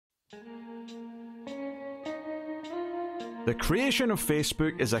The creation of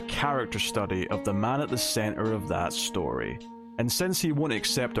Facebook is a character study of the man at the center of that story. And since he won't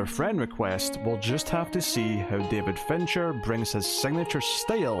accept our friend request, we'll just have to see how David Fincher brings his signature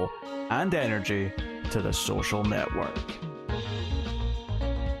style and energy to the social network.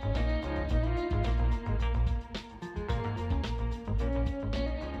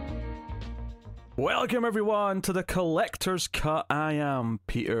 Welcome everyone to the Collector's Cut. I am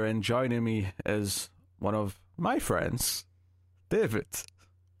Peter, and joining me is one of my friends, David.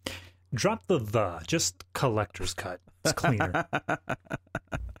 Drop the, just Collector's Cut. It's cleaner.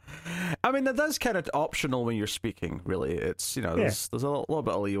 I mean, that is kind of optional when you're speaking, really. It's, you know, there's a little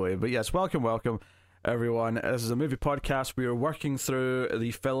bit of leeway. But yes, welcome, everyone. This is a movie podcast. We are working through the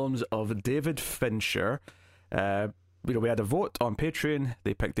films of David Fincher. We had a vote on Patreon.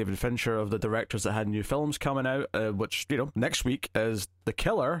 They picked David Fincher of the directors that had new films coming out, which, next week is The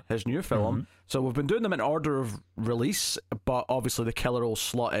Killer, his new film. Mm-hmm. So we've been doing them in order of release, but obviously The Killer will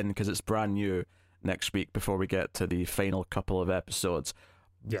slot in because it's brand new next week before we get to the final couple of episodes.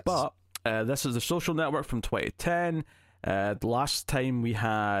 Yes. But this is The Social Network from 2010. The last time we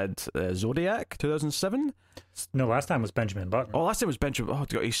had Zodiac, 2007. No, last time was Benjamin Button. Oh, last time was Benjamin. Oh,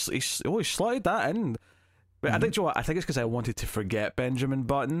 God, he slotted that in. But I think, Joe, I think it's because I wanted to forget Benjamin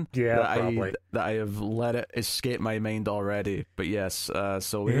Button. Yeah, probably. That I have let it escape my mind already. But yes,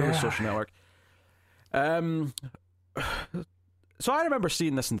 so we're The Social Network. So I remember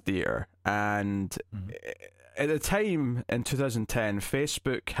seeing this in theater, and at the time in 2010,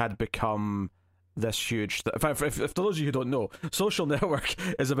 Facebook had become this huge. If for those of you who don't know, Social Network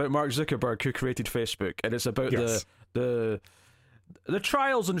is about Mark Zuckerberg, who created Facebook, and it's about the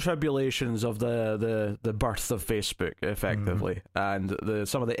trials and tribulations of the birth of Facebook, effectively, and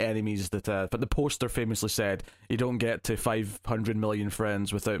some of the enemies that. But the poster famously said, "You don't get to 500 million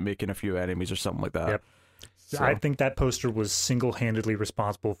friends without making a few enemies," or something like that. Yep. So. I think that poster was single-handedly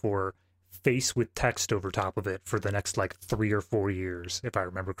responsible for face with text over top of it for the next 3 or 4 years, if I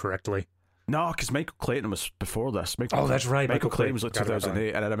remember correctly. No, because Michael Clayton was before this. That's right. Michael Clayton was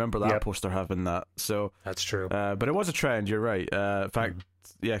 2008, and I remember that poster having that. So that's true. But it was a trend. You're right. In fact,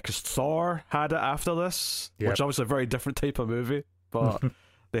 because Thor had it after this, which obviously a very different type of movie, but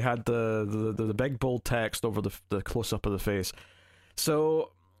they had the big bold text over the close up of the face.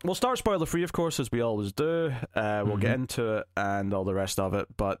 So we'll start spoiler free, of course, as we always do. We'll get into it and all the rest of it.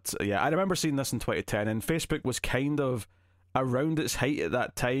 But I remember seeing this in 2010, and Facebook was kind of around its height at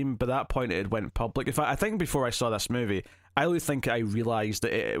that time. By that point, it went public. In fact, I think before I saw this movie, I really think I realised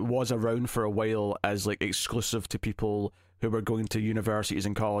that it was around for a while as exclusive to people who were going to universities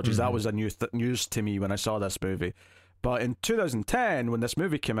and colleges. That was a news to me when I saw this movie. But in 2010, when this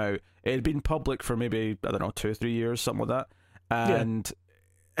movie came out, it had been public for maybe, 2-3 years, something like that. And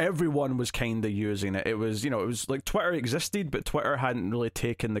everyone was kind of using it. It was, it was like Twitter existed, but Twitter hadn't really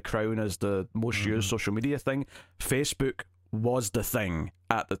taken the crown as the most used social media thing. Facebook was the thing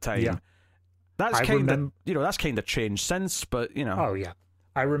at the time. Yeah. That's kind of, that's kind of changed since, but, Oh, yeah.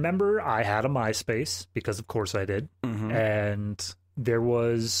 I remember I had a MySpace, because of course I did. And there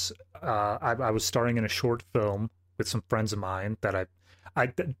was, I was starring in a short film with some friends of mine that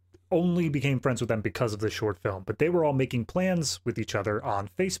I only became friends with them because of the short film, but they were all making plans with each other on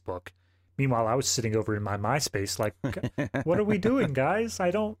Facebook. Meanwhile, I was sitting over in my MySpace like, what are we doing, guys?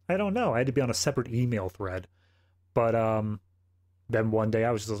 I don't know. I had to be on a separate email thread. But then one day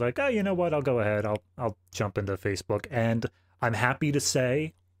I was just like, oh, you know what? I'll go ahead. I'll jump into Facebook. And I'm happy to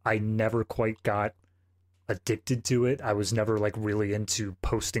say I never quite got addicted to it. I was never really into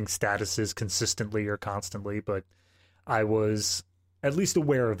posting statuses consistently or constantly, but I was at least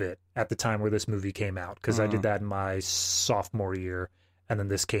aware of it at the time where this movie came out, because I did that in my sophomore year, and then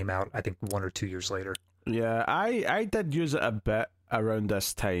this came out, I think, 1 or 2 years later. Yeah, I did use it a bit around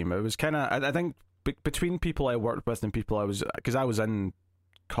this time. It was kind of, I think, between people I worked with and people because I was in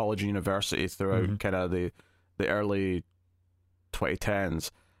college and university throughout kind of the early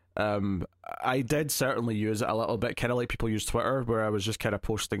 2010s. I did certainly use it a little bit, kind of like people use Twitter, where I was just kind of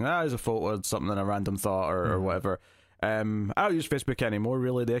posting, as a photo, something, a random thought or whatever. I don't use Facebook anymore,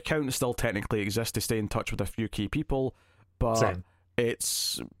 really. The account still technically exists to stay in touch with a few key people, but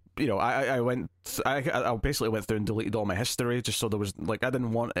it's, I basically went through and deleted all my history just so there was, I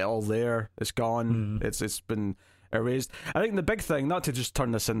didn't want it all there. It's gone. It's been erased. I think the big thing, not to just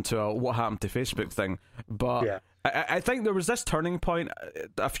turn this into a what happened to Facebook thing, but I think there was this turning point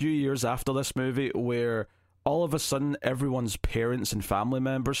a few years after this movie where all of a sudden everyone's parents and family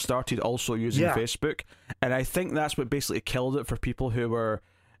members started also using Facebook, and I think that's what basically killed it for people who were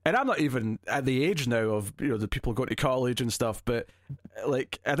and I'm not even at the age now of the people going to college and stuff, but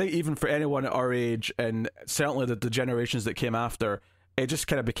like I think even for anyone at our age, and certainly the generations that came after, it just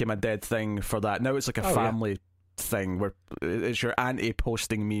kind of became a dead thing for that. Now it's like a family thing where it's your auntie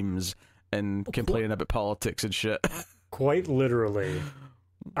posting memes and complaining about politics and shit. Quite literally,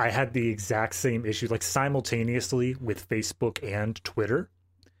 I had the exact same issue, like simultaneously with Facebook and Twitter,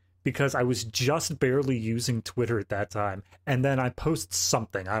 because I was just barely using Twitter at that time, and then I post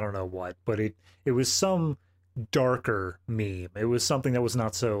something, I don't know what, but it was some darker meme. It was something that was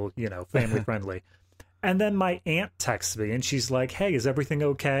not so, family friendly. And then my aunt texts me, and she's like, "Hey, is everything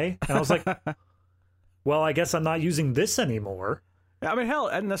okay?" And I was like, well, I guess I'm not using this anymore. I mean, hell,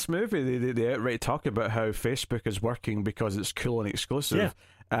 in this movie, they outright talk about how Facebook is working because it's cool and exclusive.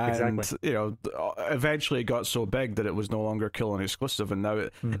 Yeah, and, exactly. Eventually it got so big that it was no longer cool and exclusive. And now,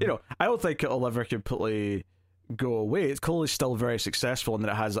 I don't think it'll ever completely go away. It's clearly still very successful and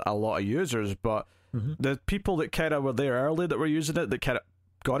that it has a lot of users, but the people that kind of were there early that were using it, that kind of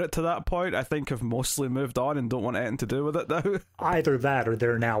got it to that point, I think have mostly moved on and don't want anything to do with it now. Either that, or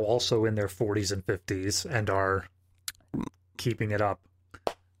they're now also in their 40s and 50s and are keeping it up.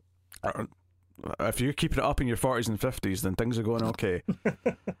 If you're keeping it up in your 40s and 50s, then things are going okay.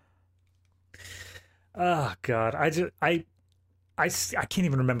 Oh God, I can't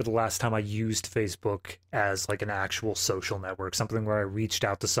even remember the last time I used Facebook as like an actual social network, something where I reached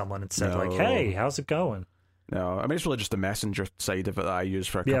out to someone and said like, "Hey, how's it going?" No, I mean, it's really just the messenger side of it that I use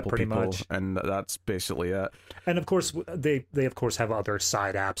for a couple people, much. And that's basically it. And of course, they of course have other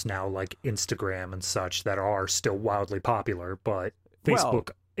side apps now, like Instagram and such, that are still wildly popular, but Facebook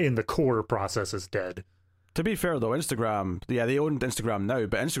in the core process is dead. To be fair, though, Instagram, they owned Instagram now,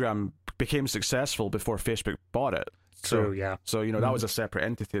 but Instagram became successful before Facebook bought it. True, yeah. So, that was a separate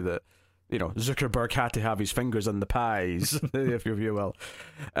entity that, Zuckerberg had to have his fingers in the pies, if you will.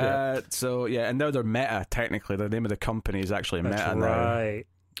 Yeah. And now they're Meta, technically. The name of the company is actually Meta now. Right.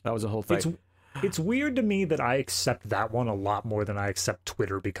 That was the whole thing. It's weird to me that I accept that one a lot more than I accept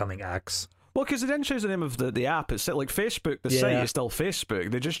Twitter becoming X. Well, because they didn't change the name of the app. It's like Facebook, the site is still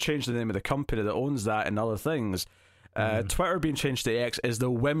Facebook. They just changed the name of the company that owns that and other things. Twitter being changed to X is the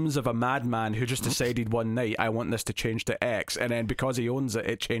whims of a madman who just decided one night, I want this to change to X, and then because he owns it,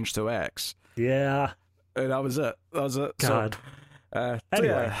 it changed to X. Yeah. And that was it. God.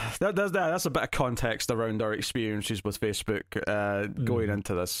 Anyway, that's a bit of context around our experiences with Facebook going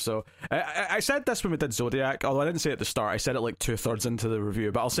into this. So I said this when we did Zodiac, although I didn't say it at the start. I said it like 2/3 into the review,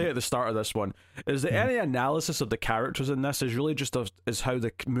 but I'll say it at the start of this one. Is that any analysis of the characters in this is really just is how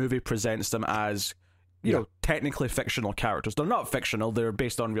the movie presents them as technically fictional characters. They're not fictional, they're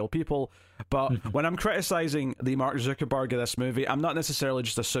based on real people, but when I'm criticizing the Mark Zuckerberg of this movie, I'm not necessarily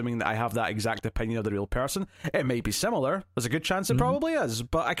just assuming that I have that exact opinion of the real person. It may be similar, there's a good chance it probably is,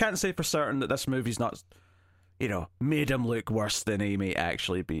 but I can't say for certain that this movie's not, made him look worse than he may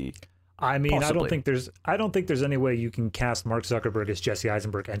actually be. I mean, Possibly. I don't think there's any way you can cast Mark Zuckerberg as Jesse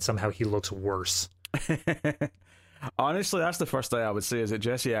Eisenberg and somehow he looks worse. Honestly, that's the first thing I would say, is that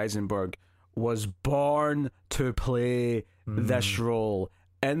Jesse Eisenberg was born to play this role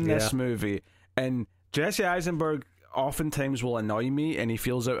in this movie. And Jesse Eisenberg oftentimes will annoy me, and he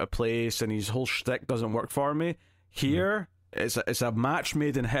feels out of place, and his whole shtick doesn't work for me. Here, it's a match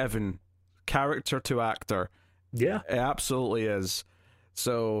made in heaven, character to actor. Yeah. It absolutely is.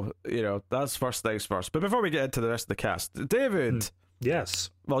 So, that's first things first. But before we get into the rest of the cast, David.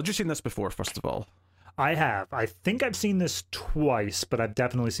 Yes. Well, had you seen this before, first of all? I have. I think I've seen this twice, but I've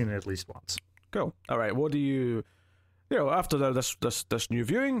definitely seen it at least once. Cool. All right. What do you after this new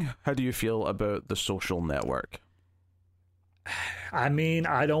viewing, how do you feel about The Social Network? I mean,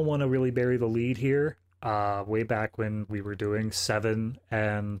 I don't want to really bury the lead here. Way back when we were doing Seven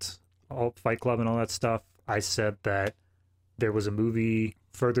and Fight Club and all that stuff, I said that there was a movie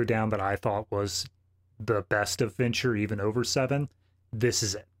further down that I thought was the best of Fincher, even over Seven. This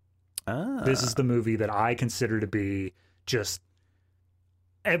is it. This is the movie that I consider to be just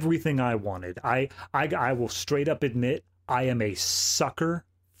everything I wanted. I will straight up admit I am a sucker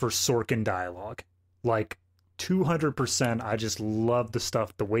for Sorkin dialogue. Like 200%. I just love the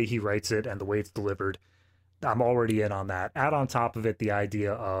stuff, the way he writes it and the way it's delivered. I'm already in on that. Add on top of it the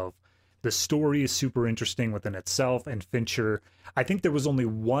idea of the story is super interesting within itself, and Fincher, I think there was only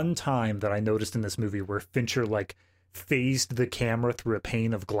one time that I noticed in this movie where Fincher phased the camera through a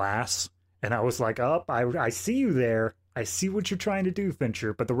pane of glass, and I was like, I see you there. I see what you're trying to do,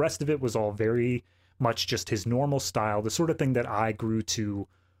 Fincher. But the rest of it was all very much just his normal style, the sort of thing that I grew to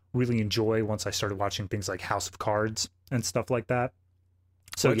really enjoy once I started watching things like House of Cards and stuff like that.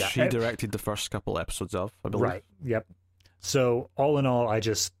 So Which he directed the first couple episodes of, I believe. Right, yep. So all in all,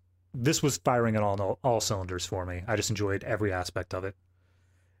 this was firing on all cylinders for me. I just enjoyed every aspect of it.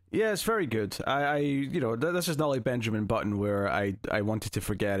 Yeah, it's very good. This is not like Benjamin Button where I wanted to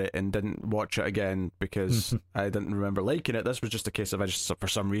forget it and didn't watch it again because I didn't remember liking it. This was just a case of I just, for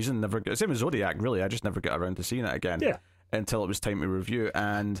some reason, never. Same as Zodiac, really. I just never got around to seeing it again. Yeah. Until it was time to review,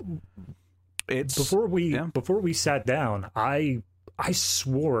 and it's before we sat down, I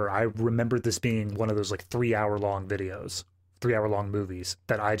swore I remembered this being one of those like 3-hour long videos, 3-hour long movies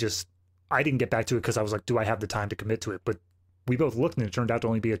that I didn't get back to it because I was like, do I have the time to commit to it? But we both looked and it turned out to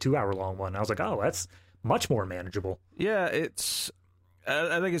only be a 2-hour long one. I was like, oh, that's much more manageable. Yeah,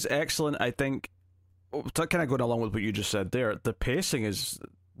 I think it's excellent. I think, kind of going along with what you just said there, the pacing is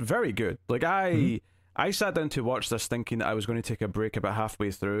very good. Like, I sat down to watch this thinking that I was going to take a break about halfway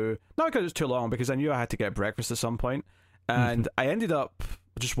through. Not because it's too long, because I knew I had to get breakfast at some point. And I ended up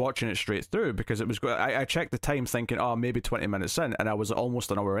just watching it straight through because it was. I checked the time thinking, oh, maybe 20 minutes in, and I was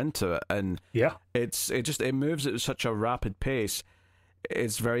almost an hour into it. And yeah, it moves at such a rapid pace.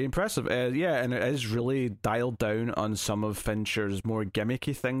 It's very impressive. And it is really dialed down on some of Fincher's more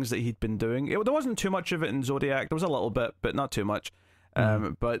gimmicky things that he'd been doing. There wasn't too much of it in Zodiac. There was a little bit, but not too much.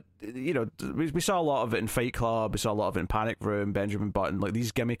 But we saw a lot of it in Fight Club. We saw a lot of it in Panic Room, Benjamin Button, like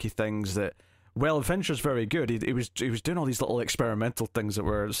these gimmicky things that. Well, Fincher's very good. He was doing all these little experimental things that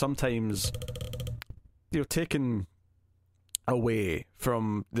were sometimes, taken away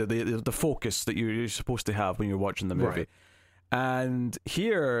from the focus that you're supposed to have when you're watching the movie. Right. And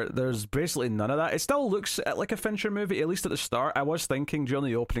here, there's basically none of that. It still looks like a Fincher movie, at least at the start. I was thinking during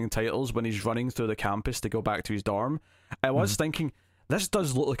the opening titles when he's running through the campus to go back to his dorm, I was thinking, this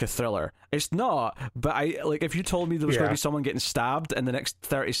does look like a thriller. It's not, but if you told me there was going to be someone getting stabbed in the next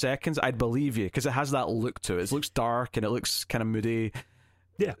 30 seconds, I'd believe you, because it has that look to it. It looks dark and it looks kind of moody.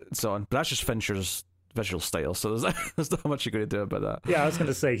 Yeah. And so on. But that's just Fincher's visual style, so there's not much you're going to do about that. Yeah, I was going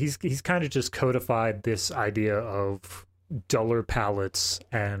to say, he's kind of just codified this idea of duller palettes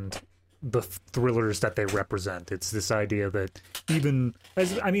and the thrillers that they represent. It's this idea that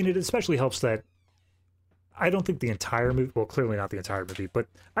it especially helps that I don't think the entire movie, well, clearly not the entire movie, but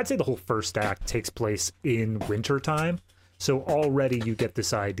I'd say the whole first act takes place in wintertime. So already you get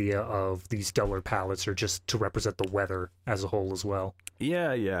this idea of these duller palettes are just to represent the weather as a whole as well.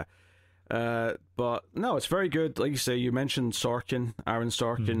 Yeah. But no, it's very good. Like you say, you mentioned Sorkin. Aaron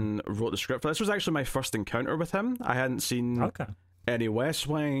Sorkin wrote the script. This was actually my first encounter with him. I hadn't seen any West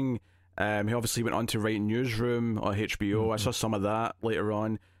Wing. He obviously went on to write Newsroom on HBO. I saw some of that later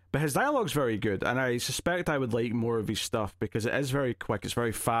on. But his dialogue's very good, and I suspect I would like more of his stuff because it is very quick, it's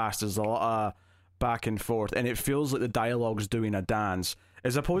very fast, there's a lot of back and forth, and it feels like the dialogue's doing a dance,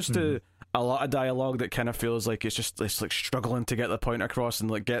 as opposed to a lot of dialogue that kind of feels like it's like struggling to get the point across and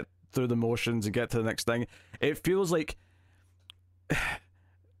like get through the motions and get to the next thing. It feels like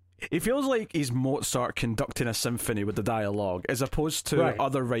he's Mozart conducting a symphony with the dialogue, as opposed to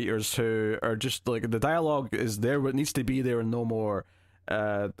other writers who are just like, the dialogue is there where it needs to be there and no more.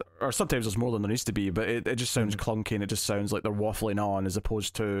 Or sometimes there's more than there needs to be, but it just sounds clunky and it just sounds like they're waffling on, as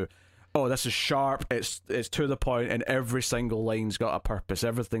opposed to, oh, this is sharp, it's to the point, and every single line's got a purpose.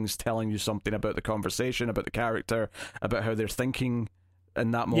 Everything's telling you something about the conversation, about the character, about how they're thinking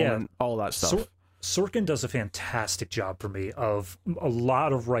in that moment, all that stuff. Sorkin does a fantastic job for me of, a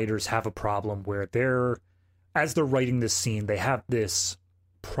lot of writers have a problem where as they're writing this scene, they have this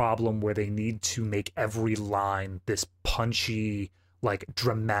problem where they need to make every line this punchy, like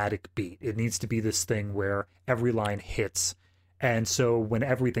dramatic beat. It needs to be this thing where every line hits, and so when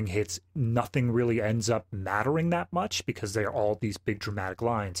everything hits, nothing really ends up mattering that much because they're all these big dramatic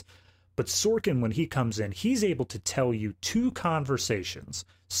lines. But Sorkin, when he comes in, he's able to tell you 2 conversations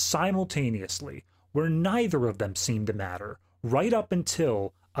simultaneously where neither of them seem to matter, right up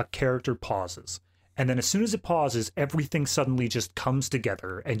until a character pauses. And then as soon as it pauses, everything suddenly just comes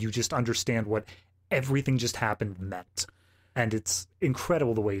together and you just understand what everything just happened meant. And it's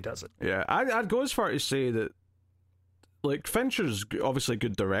incredible the way he does it. Yeah, I'd go as far to say that, like, Fincher's obviously a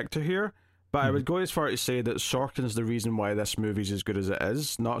good director here, but I would go as far to say that Sorkin's the reason why this movie's as good as it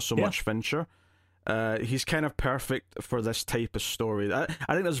is, not so much Fincher. He's kind of perfect for this type of story. I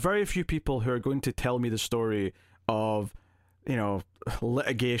think there's very few people who are going to tell me the story of,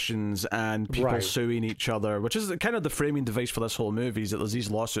 litigations and people suing each other, which is kind of the framing device for this whole movie, is that there's these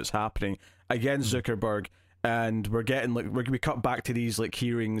lawsuits happening against Zuckerberg. And we're getting we cut back to these like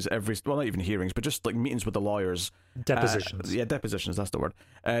hearings not even hearings, but just like meetings with the lawyers, depositions. Depositions, that's the word.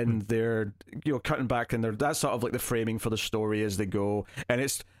 And they're cutting back, and that's sort of like the framing for the story as they go. And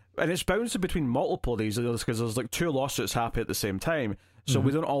it's it's bouncing between multiple of these because there's like two lawsuits happening at the same time. So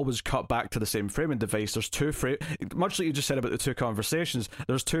we don't always cut back to the same framing device. There's much like you just said about the two conversations,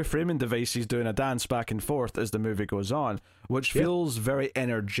 there's two framing devices doing a dance back and forth as the movie goes on, which feels very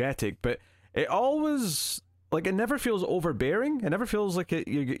energetic, but it always, like, it never feels overbearing. It never feels like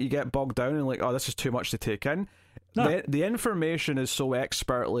you get bogged down and like, oh, this is too much to take in. No. The information is so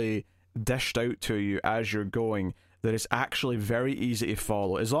expertly dished out to you as you're going that it's actually very easy to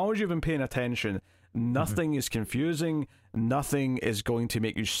follow. As long as you've been paying attention, nothing is confusing. Nothing is going to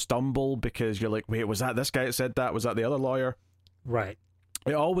make you stumble because you're like, wait, was that this guy that said that? Was that the other lawyer? Right.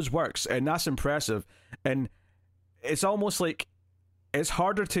 It always works, and that's impressive. And it's almost like it's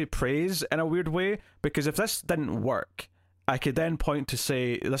harder to praise in a weird way, because if this didn't work, I could then point to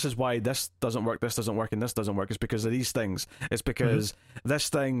say, this is why this doesn't work, and this doesn't work. It's because of these things. It's because this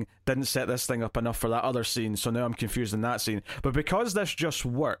thing didn't set this thing up enough for that other scene, so now I'm confused in that scene. But because this just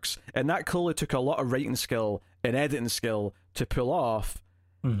works, and that clearly took a lot of writing skill and editing skill to pull off,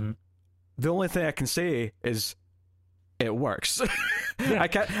 the only thing I can say is it works. Yeah. I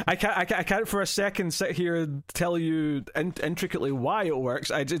can't for a second sit here and tell you intricately why it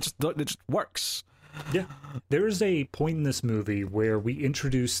works. It just works. Yeah. There is a point in this movie where we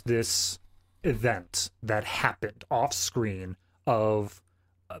introduce this event that happened off screen of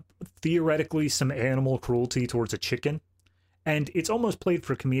theoretically some animal cruelty towards a chicken. And it's almost played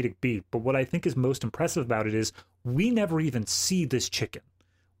for comedic beat. But what I think is most impressive about it is we never even see this chicken.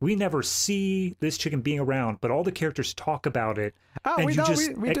 We never see this chicken being around, but all the characters talk about it. Oh, and we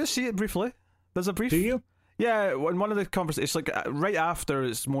do see it briefly. There's a brief. Do you? Yeah, in one of the conversations, it's like right after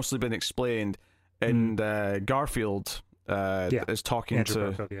it's mostly been explained, and Garfield is talking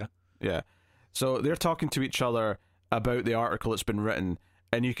Andrew Garfield, yeah. So they're talking to each other about the article that's been written,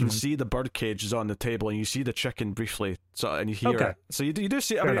 and you can see the birdcage is on the table, and you see the chicken briefly, and you hear it. So you do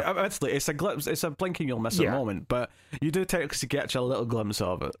see. I mean, it's a glimpse. It's a blinking you'll miss a moment, but you do technically get a little glimpse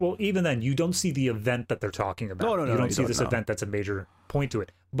of it. Well, even then, you don't see the event that they're talking about. No, you don't see this event that's a major point to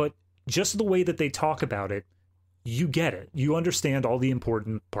it. But just the way that they talk about it, you get it. You understand all the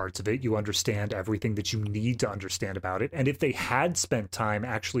important parts of it. You understand everything that you need to understand about it. And if they had spent time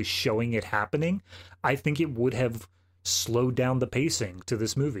actually showing it happening, I think it would have slowed down the pacing to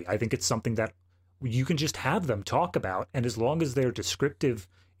this movie. I think it's something that you can just have them talk about, and as long as they're descriptive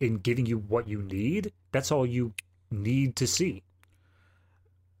in giving you what you need, that's all you need to see.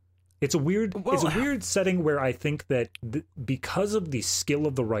 It's a weird setting where I think that because of the skill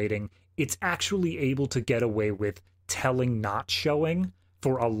of the writing, it's actually able to get away with telling, not showing,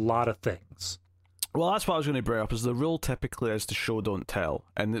 for a lot of things. Well, that's what I was going to bring up, is the rule typically is to show, don't tell,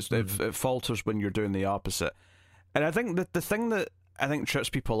 and it falters when you're doing the opposite. And I think that the thing that I think trips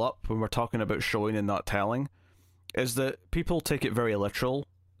people up when we're talking about showing and not telling is that people take it very literal.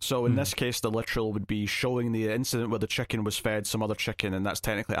 So in this case, the literal would be showing the incident where the chicken was fed some other chicken, and that's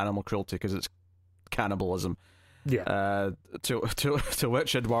technically animal cruelty because it's cannibalism. Yeah. To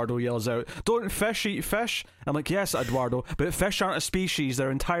which Eduardo yells out, "Don't fish eat fish?" I'm like, yes, Eduardo, but fish aren't a species.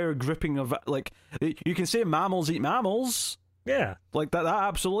 They're entire grouping of, like, you can say mammals eat mammals. Yeah, like that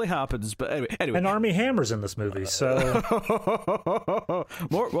absolutely happens. But anyway, and Armie Hammer's in this movie, so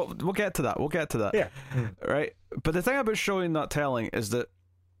we'll get to that. We'll get to that. Yeah, right. But the thing about showing, not telling, is that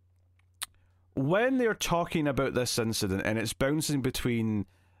when they're talking about this incident and it's bouncing between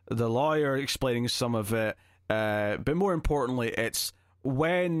the lawyer explaining some of it, but more importantly, it's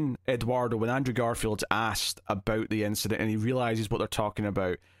when Andrew Garfield's asked about the incident and he realizes what they're talking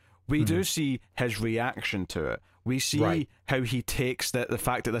about, we do see his reaction to it. We see how he takes the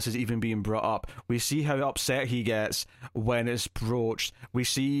fact that this is even being brought up. We see how upset he gets when it's broached. We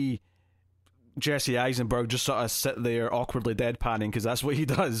see Jesse Eisenberg just sort of sit there awkwardly deadpanning because that's what he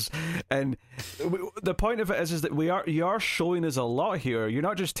does. And the point of it is that you are showing us a lot here. You're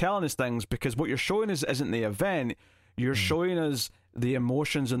not just telling us things, because what you're showing us isn't the event. You're showing us the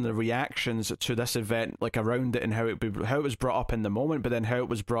emotions and the reactions to this event, like around it, and how it was brought up in the moment, but then how it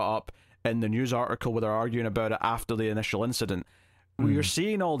was brought up in the news article where they're arguing about it after the initial incident. You're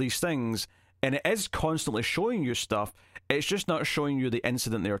seeing all these things, and it is constantly showing you stuff. It's just not showing you the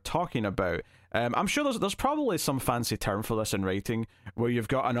incident they're talking about. I'm sure there's probably some fancy term for this in writing, where you've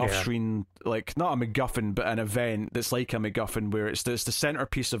got an off-screen, like, not a MacGuffin, but an event that's like a MacGuffin, where it's the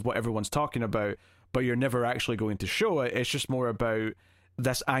centerpiece of what everyone's talking about, but you're never actually going to show it. It's just more about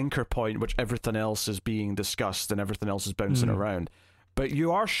this anchor point, which everything else is being discussed and everything else is bouncing around. But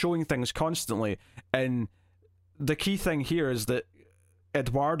you are showing things constantly, and the key thing here is that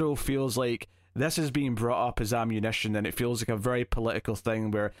Eduardo feels like this is being brought up as ammunition, and it feels like a very political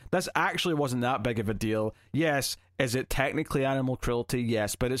thing where this actually wasn't that big of a deal. Yes, is it technically animal cruelty?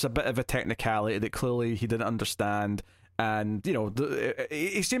 Yes, but it's a bit of a technicality that clearly he didn't understand. And, you know,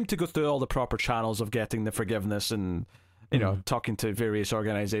 he seemed to go through all the proper channels of getting the forgiveness and, you know, talking to various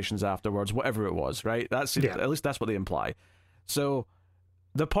organizations afterwards, whatever it was, right? That's at least that's what they imply. So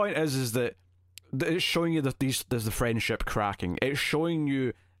the point is that it's showing you that there's the friendship cracking. It's showing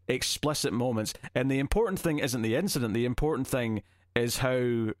you explicit moments, and the important thing isn't the incident. The important thing is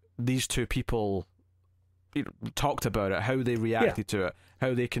how these two people talked about it, how they reacted to it,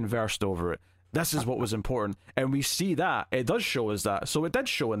 how they conversed over it. This is what was important, and we see that it does show us that. So it did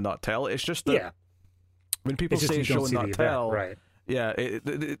show in Not Tell. It's just that when people say show and not tell, right? Yeah, it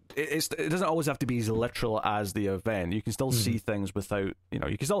doesn't always have to be as literal as the event. You can still see things without, you know,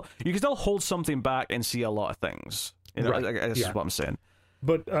 you can still hold something back and see a lot of things. You know, right. I guess is what I'm saying.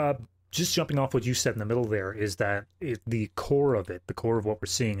 But just jumping off what you said in the middle there is that the core of what we're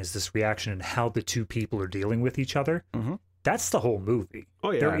seeing is this reaction and how the two people are dealing with each other. Mm-hmm. That's the whole movie. Oh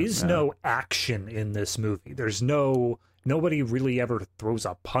yeah, there is no action in this movie. There's nobody really ever throws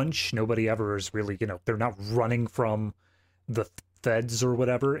a punch. Nobody ever is really, you know, they're not running from the feds or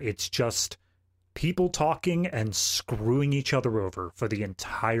whatever. It's just people talking and screwing each other over for the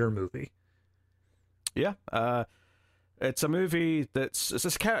entire movie. Yeah, it's a movie it's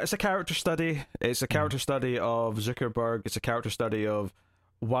a character study. It's a character study of Zuckerberg. It's a character study of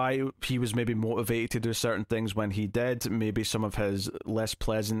why he was maybe motivated to do certain things when he did, maybe some of his less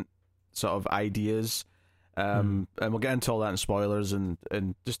pleasant sort of ideas. And we'll get into all that in spoilers and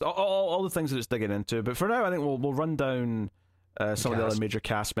just all the things that it's digging into. But for now, I think we'll run down some of the other major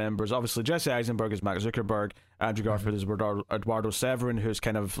cast members. Obviously, Jesse Eisenberg is Mark Zuckerberg. Andrew Garfield is Eduardo Severin, who's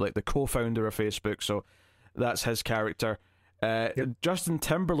kind of like the co-founder of Facebook. So that's his character. Justin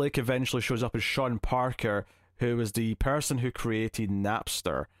Timberlake eventually shows up as Sean Parker, who was the person who created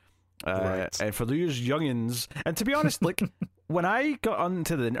Napster. And for those youngins, and to be honest, like when I got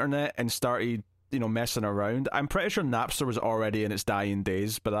onto the internet and started, you know, messing around, I'm pretty sure Napster was already in its dying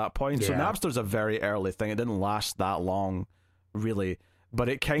days by that point. So Napster's a very early thing. It didn't last that long, really, but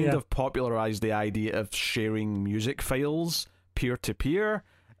it kind of popularized the idea of sharing music files peer to peer,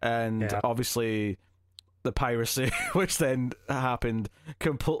 and obviously the piracy, which then happened,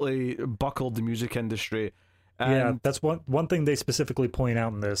 completely buckled the music industry. And that's one thing they specifically point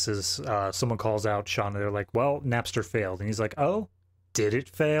out in this is someone calls out Sean, and they're like, well, Napster failed. And he's like, oh, did it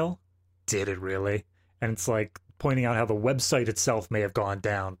fail? Did it really? And it's like pointing out how the website itself may have gone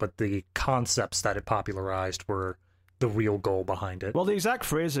down, but the concepts that it popularized were the real goal behind it. Well, the exact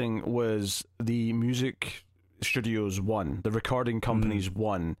phrasing was the music studios won, the recording companies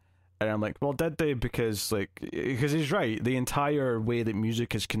won. And I'm like, well, did they? Because he's right. The entire way that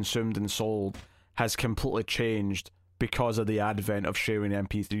music is consumed and sold has completely changed because of the advent of sharing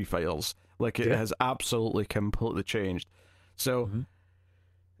MP3 files. Like, it has absolutely completely changed. So,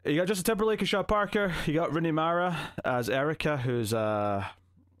 you got Justin Timberlake as Sean Parker. You got Rooney Mara as Erica, who's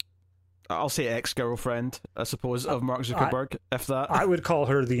I'll say ex-girlfriend, I suppose, of Mark Zuckerberg, if that. I would call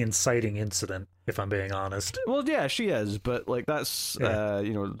her the inciting incident, if I'm being honest. Well, yeah, she is, but like that's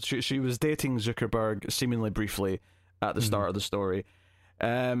you know, she was dating Zuckerberg seemingly briefly at the start of the story.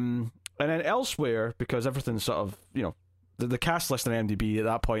 And then elsewhere, because everything's sort of, you know, the cast list on IMDb at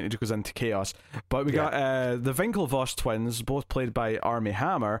that point, it just goes into chaos. But we got the Winklevoss twins, both played by Armie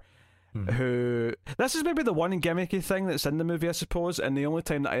Hammer, who... This is maybe the one gimmicky thing that's in the movie, I suppose, and the only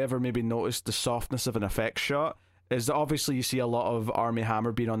time that I ever maybe noticed the softness of an effect shot is that obviously you see a lot of Armie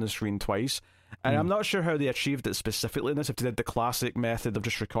Hammer being on the screen twice, and I'm not sure how they achieved it specifically in this, if they did the classic method of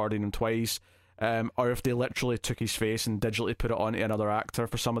just recording him twice, or if they literally took his face and digitally put it onto another actor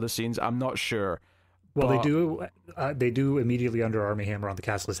for some of the scenes. I'm not sure. Well, they do immediately under Armie Hammer on the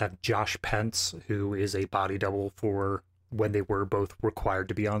cast list have Josh Pence, who is a body double for when they were both required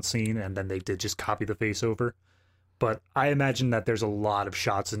to be on scene, and then they did just copy the face over. But I imagine that there's a lot of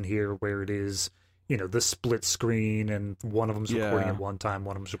shots in here where it is, you know, the split screen, and one of them's recording at one time,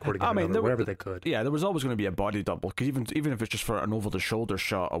 one of them's recording at another, wherever they could. Yeah, there was always going to be a body double, because even if it's just for an over-the-shoulder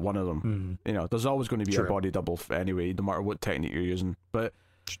shot of one of them, you know, there's always going to be a body double anyway, no matter what technique you're using. But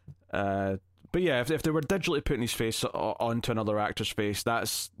yeah, if they were digitally putting his face onto another actor's face,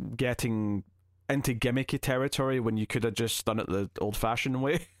 that's getting into gimmicky territory when you could have just done it the old-fashioned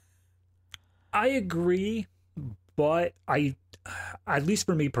way. I agree, but at least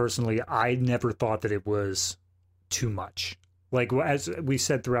for me personally, I never thought that it was too much. Like, as we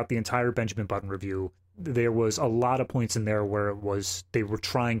said throughout the entire Benjamin Button review, there was a lot of points in there where they were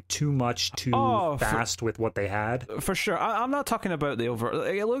trying too much too fast with what they had. For sure. I'm not talking about the over.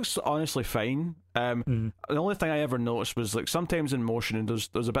 It looks honestly fine. The only thing I ever noticed was like sometimes in motion there's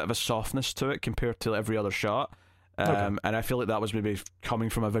a bit of a softness to it compared to every other shot. And I feel like that was maybe coming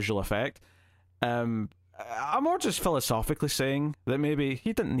from a visual effect. I'm more just philosophically saying that maybe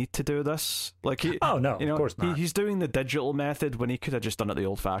he didn't need to do this. Like of course not. He's doing the digital method when he could have just done it the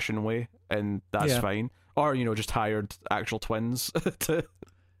old-fashioned way, and that's fine. Or just hired actual twins to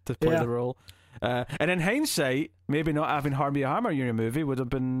play the role. And in hindsight, maybe not having Armie Hammer in your movie would have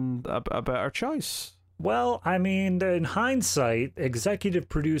been a better choice. Well, I mean, in hindsight, executive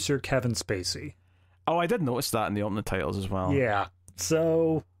producer Kevin Spacey. Oh, I did notice that in the opening titles as well. Yeah.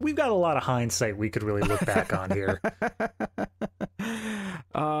 So we've got a lot of hindsight we could really look back on here.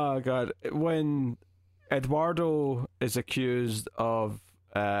 Oh, God. When Eduardo is accused of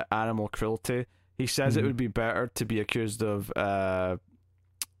animal cruelty, he says it would be better to be accused of...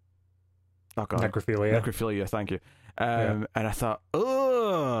 Necrophilia, thank you. And I thought,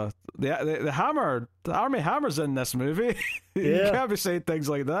 the Hammer, the Armie Hammer's in this movie. You can't be saying things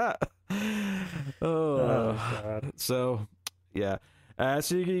like that. Oh God. So, yeah.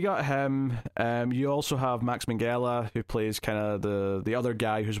 So you got him. You also have Max Minghella, who plays kind of the other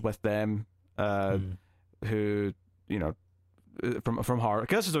guy who's with them, who from Harvard.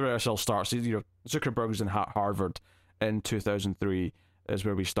 This is where it all starts. Zuckerberg's in Harvard in 2003 is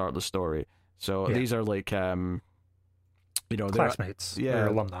where we start the story. So these are like classmates, or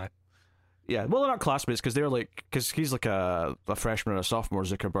alumni. Yeah, well, they're not classmates because he's like a freshman or a sophomore,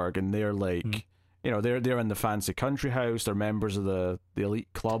 Zuckerberg, and they're like, they're in the fancy country house. They're members of the elite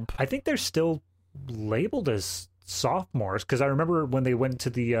club. I think they're still labeled as sophomores because I remember when they went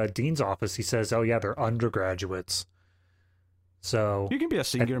to the dean's office, he says, "Oh yeah, they're undergraduates." So you can be a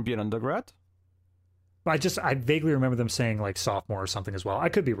senior and be an undergrad. I vaguely remember them saying like sophomore or something as well. I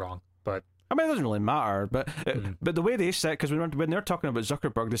could be wrong, but. I mean, it doesn't really matter, but the way they said, because when they're talking about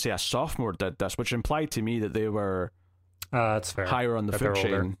Zuckerberg, they say a sophomore did this, which implied to me that they were that's fair. higher on the food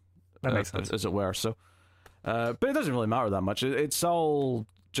chain, that makes sense, as it were. So, but it doesn't really matter that much. It's all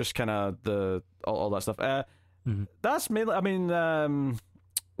just kind of all that stuff. That's mainly. I mean,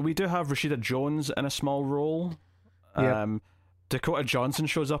 we do have Rashida Jones in a small role. Dakota Johnson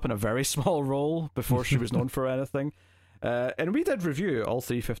shows up in a very small role before she was known for anything. And we did review all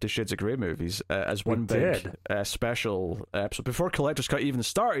 3 50 Shades of Grey movies as one big special episode. Before Collector's Cut even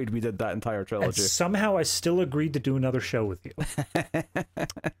started, we did that entire trilogy. And somehow I still agreed to do another show with you.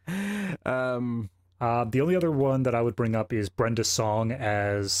 The only other one that I would bring up is Brenda Song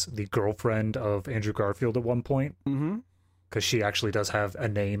as the girlfriend of Andrew Garfield at one point. Because she actually does have a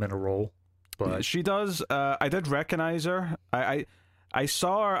name and a role. But she does. I did recognize her. I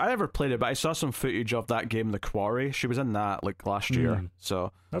saw her. I never played it, but I saw some footage of that game, The Quarry. She was in that like last year.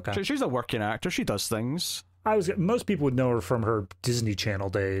 So she's a working actor. She does things. Most people would know her from her Disney Channel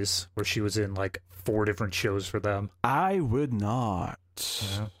days, where she was in like 4 different shows for them. I would not.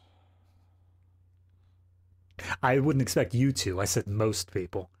 Yeah. I wouldn't expect you to. I said most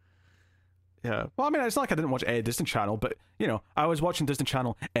people. Yeah. Well, I mean, it's not like I didn't watch any Disney Channel, but I was watching Disney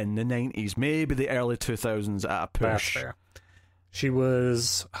Channel in the 90s, maybe the early 2000s at a push. That's fair. She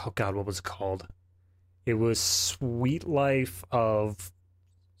was, oh God, what was it called? It was Sweet Life of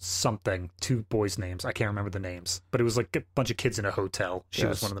something. 2 boys' names. I can't remember the names. But it was like a bunch of kids in a hotel. She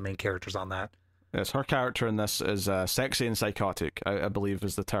was one of the main characters on that. Yes, her character in this is sexy and psychotic, I believe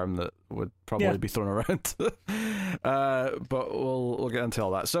is the term that would probably be thrown around. But we'll get into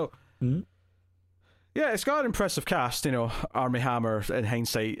all that. So, yeah, it's got an impressive cast, Armie Hammer, in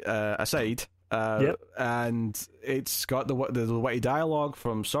hindsight aside. And it's got the witty dialogue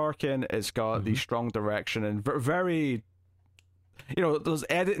from Sorkin. It's got the strong direction and very, there's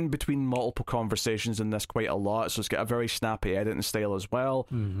editing between multiple conversations in this quite a lot. So it's got a very snappy editing style as well.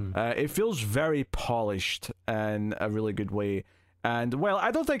 It feels very polished in a really good way. And well,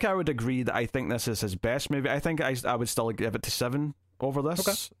 I don't think I would agree that I think this is his best movie. I think I would still give it to 7 over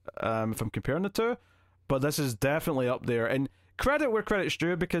this if I'm comparing the two. But this is definitely up there. And credit where credit's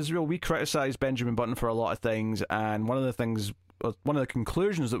due, because we criticized Benjamin Button for a lot of things, and one of the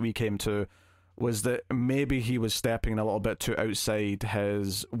conclusions that we came to was that maybe he was stepping a little bit too outside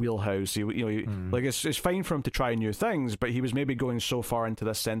his wheelhouse. Like it's fine for him to try new things, but he was maybe going so far into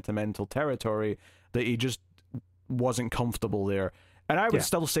this sentimental territory that he just wasn't comfortable there. And I would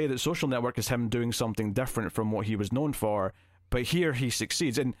still say that Social Network is him doing something different from what he was known for. But here he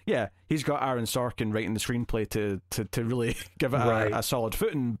succeeds, and he's got Aaron Sorkin writing the screenplay to really give it a solid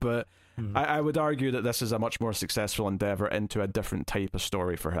footing. But I would argue that this is a much more successful endeavor into a different type of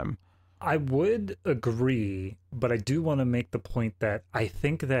story for him. I would agree, but I do want to make the point that I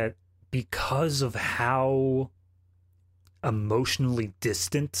think that because of how emotionally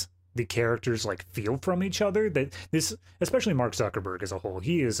distant the characters like feel from each other, that this, especially Mark Zuckerberg as a whole,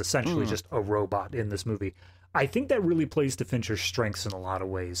 he is essentially just a robot in this movie. I think that really plays to Fincher's strengths in a lot of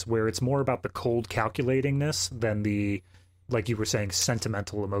ways, where it's more about the cold calculatingness than the, like you were saying,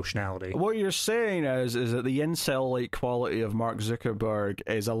 sentimental emotionality. What you're saying is that the incel-like quality of Mark Zuckerberg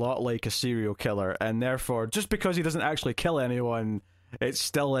is a lot like a serial killer, and therefore, just because he doesn't actually kill anyone, it's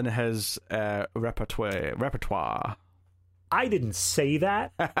still in his repertoire. I didn't say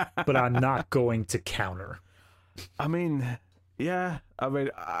that, but I'm not going to counter. I mean, yeah.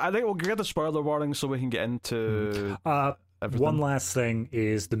 I think we'll get the spoiler warning so we can get into everything. One last thing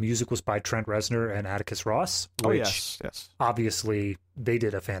is the music was by Trent Reznor and Atticus Ross, which yes. Obviously they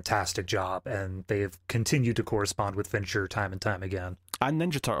did a fantastic job, and they've continued to correspond with Fincher time and time again. And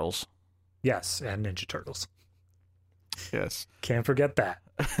Ninja Turtles. Yes, and Ninja Turtles. Yes. Can't forget that.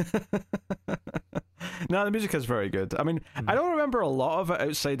 No, the music is very good. I mean, I don't remember a lot of it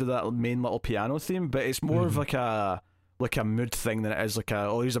outside of that main little piano theme, but it's more of like a mood thing than it is like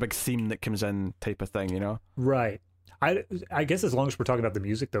here's a big theme that comes in type of thing, you know? Right. I guess as long as we're talking about the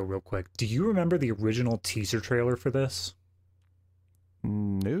music, though, real quick, do you remember the original teaser trailer for this?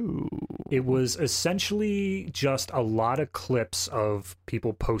 No. It was essentially just a lot of clips of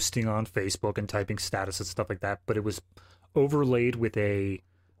people posting on Facebook and typing status and stuff like that, but it was overlaid with a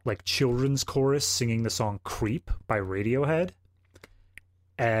like children's chorus singing the song Creep by Radiohead.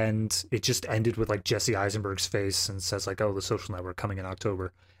 And it just ended with like Jesse Eisenberg's face and says like, oh, The Social Network coming in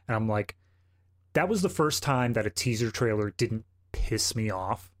October. And I'm like, that was the first time that a teaser trailer didn't piss me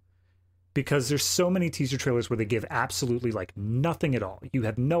off, because there's so many teaser trailers where they give absolutely like nothing at all. You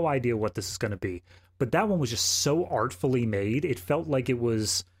have no idea what this is going to be. But that one was just so artfully made. It felt like it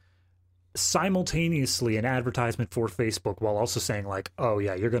was simultaneously an advertisement for Facebook while also saying like, oh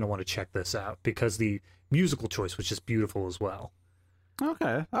yeah, you're going to want to check this out, because the musical choice was just beautiful as well.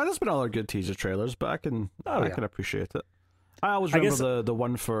 Okay. There's been other good teaser trailers, but I can appreciate it. I always remember the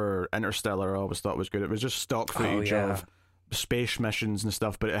one for Interstellar. I always thought was good. It was just stock footage of space missions and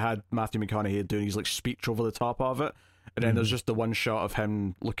stuff, but it had Matthew McConaughey doing his like speech over the top of it, and then there's just the one shot of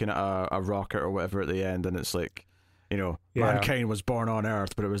him looking at a rocket or whatever at the end, and it's like, you know, mankind was born on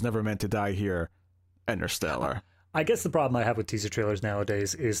Earth, but it was never meant to die here. Interstellar. I guess the problem I have with teaser trailers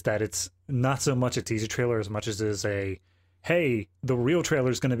nowadays is that it's not so much a teaser trailer as much as it is a, hey, the real trailer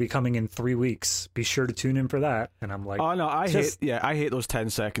is going to be coming in 3 weeks. Be sure to tune in for that. And I'm like, oh no, I hate those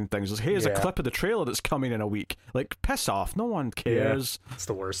 10-second things. Here's a clip of the trailer that's coming in a week. Like, piss off. No one cares. Yeah, it's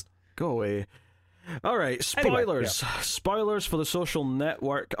the worst. Go away. All right, spoilers. Anyway, Spoilers for The Social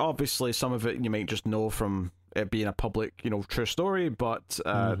Network. Obviously, some of it you might just know from it being a public, you know, true story. But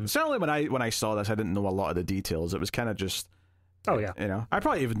certainly when I saw this, I didn't know a lot of the details. It was kind of just, oh yeah, you know, I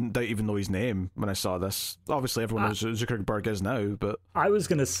probably didn't even know his name when I saw this. Obviously, everyone knows who Zuckerberg is now. But I was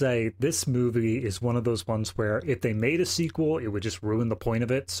gonna say this movie is one of those ones where if they made a sequel, it would just ruin the point of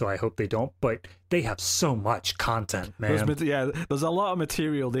it. So I hope they don't. But they have so much content, man. There's a lot of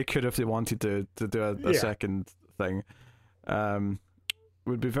material they could, if they wanted to do a second thing.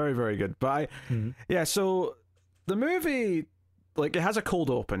 Would be very, very good. But so the movie, like, it has a cold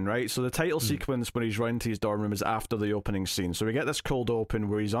open, right? So the title sequence when he's running to his dorm room is after the opening scene. So we get this cold open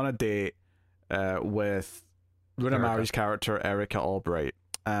where he's on a date with Rooney Mara's character, Erica Albright.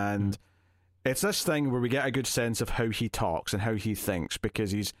 And it's this thing where we get a good sense of how he talks and how he thinks,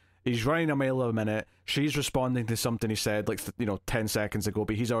 because he's running a mile a minute. She's responding to something he said, 10 seconds ago,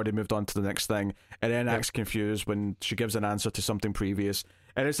 but he's already moved on to the next thing, and then acts confused when she gives an answer to something previous.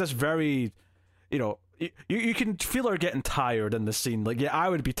 And it's this very, you can feel her getting tired in the scene. Like, yeah, I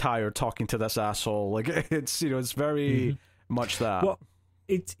would be tired talking to this asshole. Like, it's, it's very much that. Well,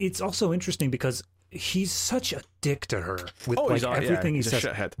 it's also interesting because he's such a dick to her with everything he says.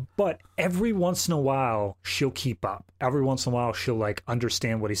 Shithead. But every once in a while, she'll keep up. Every once in a while, she'll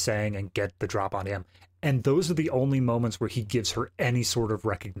understand what he's saying and get the drop on him. And those are the only moments where he gives her any sort of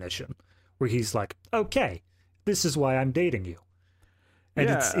recognition, where he's like, "Okay, this is why I'm dating you." And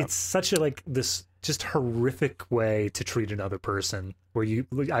it's such a this just horrific way to treat another person. Where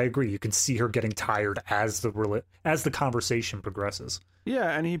I agree, you can see her getting tired as the conversation progresses.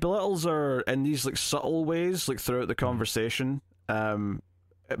 Yeah, and he belittles her in these subtle ways throughout the conversation,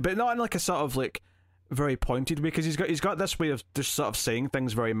 but not in a sort of very pointed way, because he's got this way of just sort of saying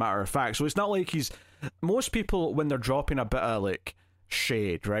things very matter of fact. So it's not like most people, when they're dropping a bit of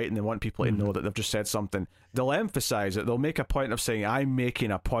shade, right, and they want people to know that they've just said something, they'll emphasize it. They'll make a point of saying, I'm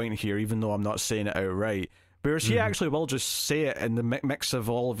making a point here, even though I'm not saying it outright. Whereas he actually will just say it in the mix of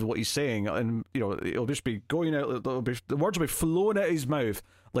all of what he's saying, and it'll just be going out. The words will be flowing out his mouth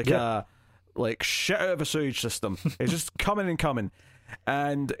like shit out of a sewage system. It's just coming and coming,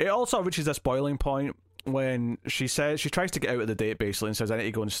 and it also reaches this boiling point when she tries to get out of the date basically and says, "I need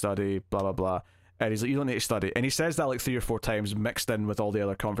to go and study," blah blah blah. And he's like, "You don't need to study," and he says that like 3 or 4 times mixed in with all the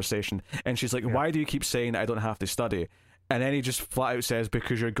other conversation. And she's like, "Why do you keep saying I don't have to study?" And then he just flat out says,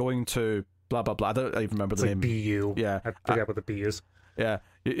 "Because you're going to." Blah blah blah. I don't even remember the name. BU. Yeah, I forget what the B is. Yeah,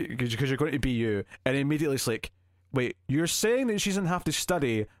 because you're going to BU, and immediately it's like, wait, you're saying that she doesn't have to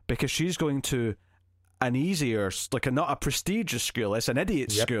study because she's going to an easier, like not a prestigious school. It's an idiot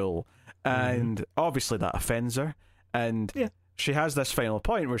school, and obviously that offends her. And she has this final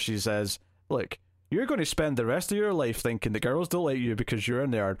point where she says, "Look, you're going to spend the rest of your life thinking that girls don't like you because you're a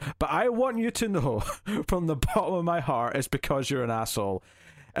nerd, but I want you to know from the bottom of my heart it's because you're an asshole."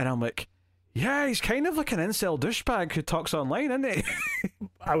 And I'm like, yeah, he's kind of like an incel douchebag who talks online, isn't he?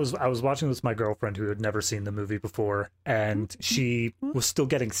 I was watching this with my girlfriend who had never seen the movie before, and she was still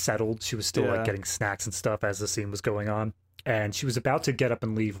getting settled. She was still like getting snacks and stuff as the scene was going on, and she was about to get up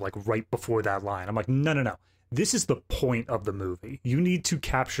and leave like right before that line. I'm like, no. This is the point of the movie. You need to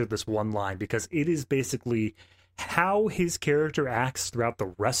capture this one line because it is basically how his character acts throughout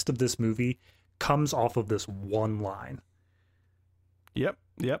the rest of this movie comes off of this one line. Yep.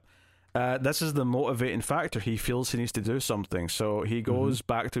 This is the motivating factor. He feels he needs to do something, so he goes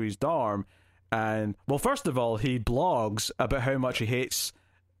back to his dorm, and well, first of all, he blogs about how much he hates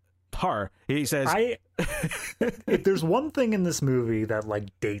her. He says, if there's one thing in this movie that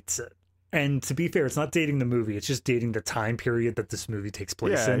like dates it, and to be fair, it's not dating the movie; it's just dating the time period that this movie takes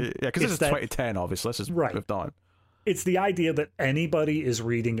place in. Yeah, because this is 2010, obviously. This is moved on. It's the idea that anybody is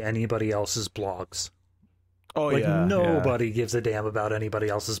reading anybody else's blogs. Oh, like, nobody gives a damn about anybody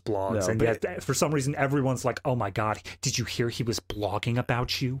else's blogs. No, and yet, for some reason, everyone's like, oh my god, did you hear he was blogging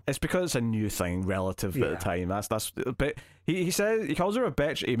about you? It's because it's a new thing relative at the time. That's but he says, he calls her a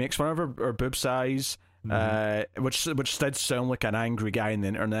bitch, he makes fun of her boob size, which did sound like an angry guy on the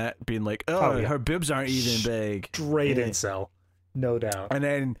internet, being like, her boobs aren't even big. Straight incel. No doubt. And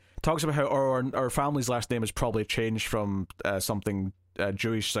then talks about how our family's last name has probably changed from something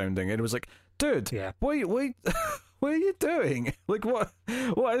Jewish sounding, and it was like, dude, what are you doing? Like,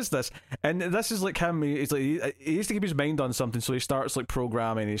 what is this? And this is like him. He's like, he needs to keep his mind on something, so he starts like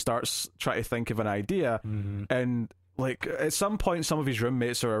programming. He starts trying to think of an idea, and like at some point, some of his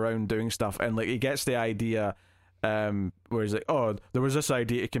roommates are around doing stuff, and like he gets the idea. Where he's like, oh, there was this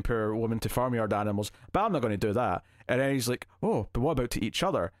idea to compare women to farmyard animals, but I'm not going to do that. And then he's like, oh, but what about to each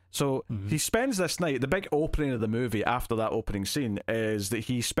other? So he spends this night, the big opening of the movie after that opening scene is that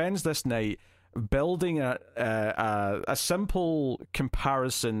he spends this night building a simple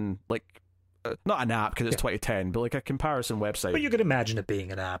comparison, like not an app because it's 2010, but like a comparison website. But you could imagine it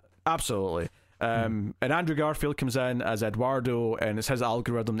being an app. Absolutely. And Andrew Garfield comes in as Eduardo, and it's his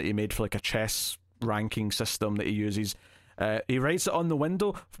algorithm that he made for like a chess ranking system that he uses. He writes it on the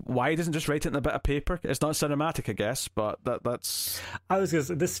window. Why he doesn't just write it in a bit of paper? It's not cinematic, I guess, but that's... I was gonna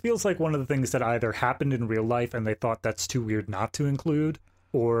say, this feels like one of the things that either happened in real life and they thought that's too weird not to include,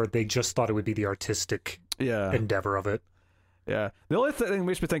 or they just thought it would be the artistic endeavor of it. Yeah. The only thing that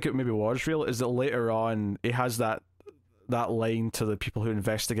makes me think it maybe was real is that later on he has that line to the people who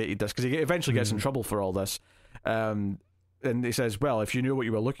investigated this, because he eventually gets in trouble for all this. And he says, well, if you knew what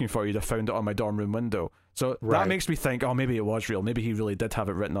you were looking for, you'd have found it on my dorm room window. So that makes me think, oh, maybe it was real. Maybe he really did have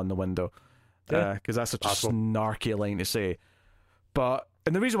it written on the window. Because that's such a snarky line to say.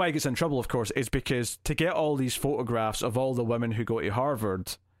 And the reason why he gets in trouble, of course, is because to get all these photographs of all the women who go to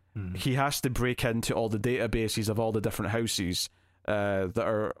Harvard, he has to break into all the databases of all the different houses that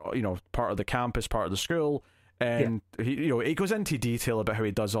are, part of the campus, part of the school. And he goes into detail about how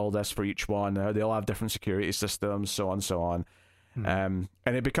he does all this for each one. They all have different security systems, so on, so on. And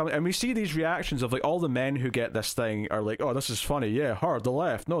we see these reactions of like all the men who get this thing are like, oh, this is funny. Yeah, her, the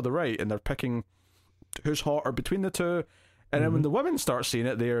left, no, the right, and they're picking who's hotter between the two. And then when the women start seeing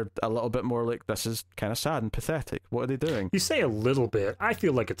it, they're a little bit more like, this is kind of sad and pathetic. What are they doing? You say a little bit. I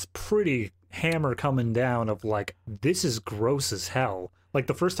feel like it's pretty hammer coming down of like, this is gross as hell. Like,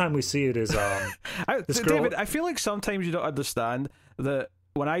 the first time we see it is this girl... David, I feel like sometimes you don't understand that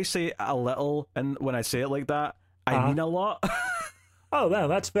when I say a little and when I say it like that, I mean a lot. Oh, no,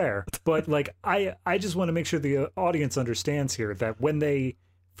 that's fair. But, like, I just want to make sure the audience understands here that when they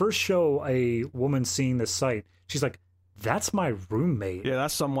first show a woman seeing this site, she's like, that's my roommate. Yeah,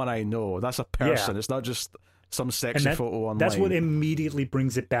 that's someone I know. That's a person. Yeah. It's not just some sexy photo online. That's what immediately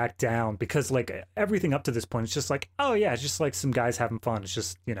brings it back down, because like everything up to this point is just like, oh yeah, it's just like some guys having fun. It's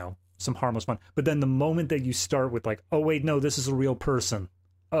just, some harmless fun. But then the moment that you start with like, oh wait, no, this is a real person.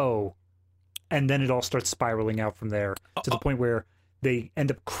 Oh, and then it all starts spiraling out from there to the point where they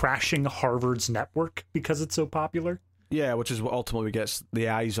end up crashing Harvard's network because it's so popular. Yeah, which is what ultimately gets the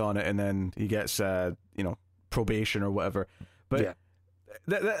eyes on it, and then he gets probation or whatever. But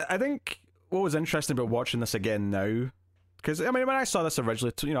I think what was interesting about watching this again now, because I mean when I saw this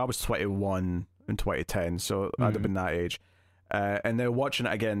originally, I was 21 in 2010, so I'd have been that age. And now watching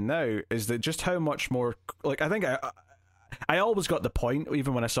it again now is that just how much more, like, I think I always got the point,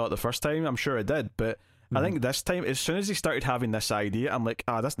 even when I saw it the first time. I'm sure I did, but I think this time, as soon as he started having this idea, I'm like,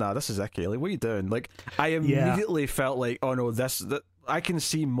 this is icky. Like, what are you doing? Like, I immediately felt like, oh no, I can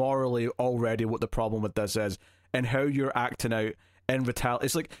see morally already what the problem with this is, and how you're acting out in retaliation.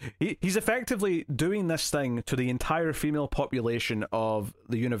 It's like he's effectively doing this thing to the entire female population of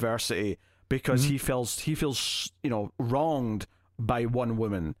the university because he feels wronged by one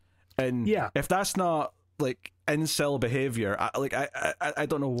woman, and if that's not like incel behavior, I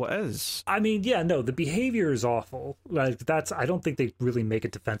don't know what is. I mean, no, the behavior is awful. Like, I don't think they really make a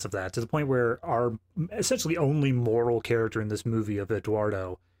defense of that, to the point where our essentially only moral character in this movie of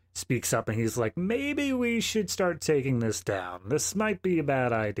Eduardo speaks up and he's like, maybe we should start taking this down. This might be a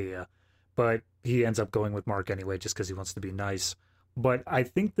bad idea. But he ends up going with Mark anyway, just because he wants to be nice. But I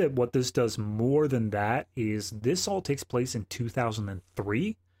think that what this does more than that is this all takes place in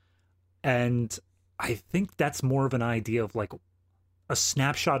 2003. And I think that's more of an idea of like a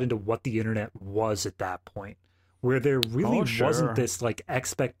snapshot into what the internet was at that point, where there really wasn't this like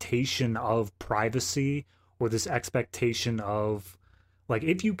expectation of privacy or this expectation of like,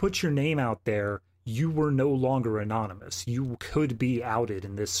 if you put your name out there, you were no longer anonymous. You could be outed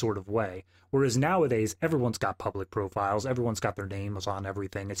in this sort of way. Whereas nowadays, everyone's got public profiles. Everyone's got their names on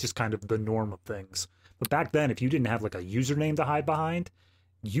everything. It's just kind of the norm of things. But back then, if you didn't have like a username to hide behind,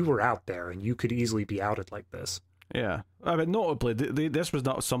 you were out there and you could easily be outed like this. Yeah. I mean, notably, this was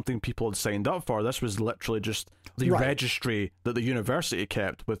not something people had signed up for. This was literally just the registry that the university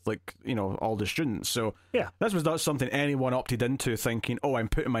kept with, like, all the students. So this was not something anyone opted into thinking, oh, I'm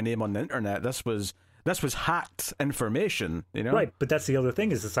putting my name on the internet. This was hacked information, Right, but that's the other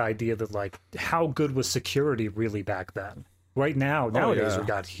thing, is this idea that, like, how good was security really back then? Right nowadays we've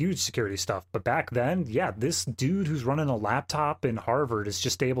got huge security stuff, but back then, this dude who's running a laptop in Harvard is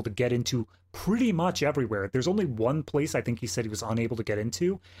just able to get into pretty much everywhere. There's only one place I think he said he was unable to get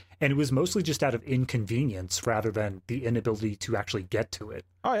into, and it was mostly just out of inconvenience rather than the inability to actually get to it.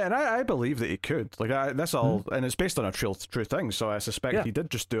 Oh yeah, and I believe that he could. Like, that's all, and it's based on a true thing, so I suspect he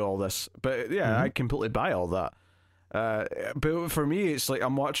did just do all this. But I completely buy all that. But for me, it's like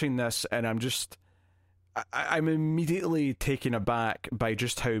I'm watching this and I'm immediately taken aback by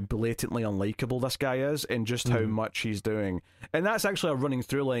just how blatantly unlikable this guy is and just how much he's doing. And that's actually a running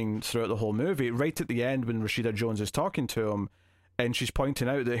through line throughout the whole movie. Right at the end when Rashida Jones is talking to him and she's pointing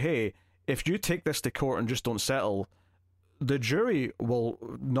out that, hey, if you take this to court and just don't settle, the jury will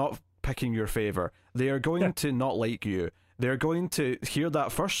not pick in your favor. They are going to not like you. They're going to hear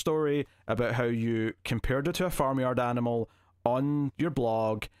that first story about how you compared her to a farmyard animal on your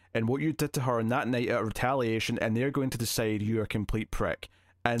blog and what you did to her on that night out of retaliation, and they're going to decide you're a complete prick,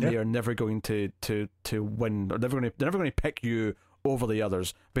 and they are never going to win. They're never going to pick you over the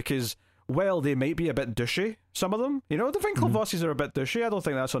others, because while they might be a bit douchey, some of them, the Winklevossies are a bit douchey. I don't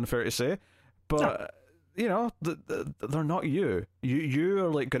think that's unfair to say, but they're not you. You are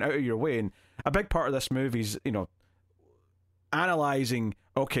like going out of your way, and a big part of this movie's analyzing.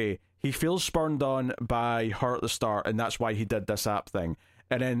 Okay, he feels spurned on by her at the start, and that's why he did this app thing.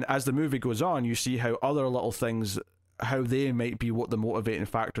 And then as the movie goes on, you see how other little things, how they might be what the motivating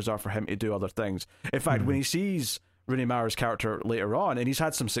factors are for him to do other things. In fact, when he sees Rooney Mara's character later on, and he's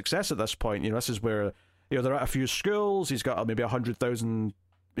had some success at this point, this is where, they're at a few schools, he's got maybe 100,000,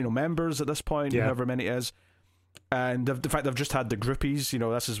 members at this point, however many it is. And in fact, they've just had the groupies,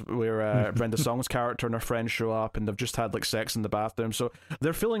 this is where Brenda Song's character and her friends show up, and they've just had like sex in the bathroom. So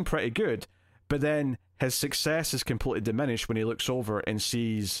they're feeling pretty good. But then his success is completely diminished when he looks over and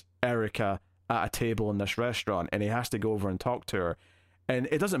sees Erica at a table in this restaurant, and he has to go over and talk to her. And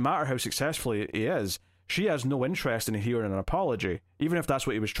it doesn't matter how successful he is, she has no interest in hearing an apology, even if that's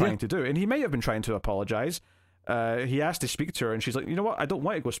what he was trying to do. And he might have been trying to apologize. He asked to speak to her, and she's like, you know what, I don't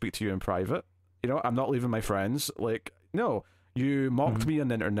want to go speak to you in private. I'm not leaving my friends. Like, no, you mocked me on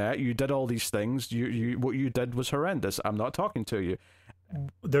the internet, you did all these things, you what you did was horrendous, I'm not talking to you.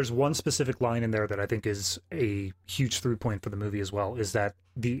 There's one specific line in there that I think is a huge through point for the movie as well, is that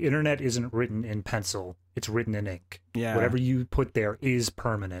the internet isn't written in pencil, it's written in ink. Yeah. Whatever you put there is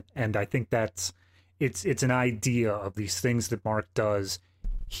permanent. And I think that's it's an idea of these things that Mark does.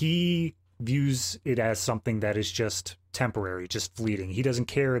 he views it as something that is just temporary, just fleeting. He doesn't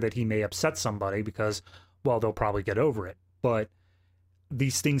care that he may upset somebody because, well, they'll probably get over it. But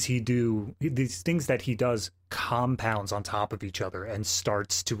these things that he does compounds on top of each other and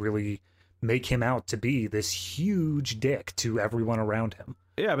starts to really make him out to be this huge dick to everyone around him.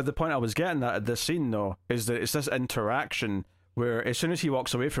 Yeah, but the point I was getting at this scene, though, is that it's this interaction where as soon as he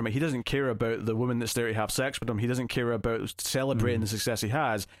walks away from it, he doesn't care about the woman that's there to have sex with him. He doesn't care about celebrating the success he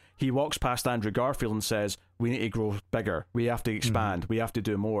has. He walks past Andrew Garfield and says, we need to grow bigger. We have to expand. We have to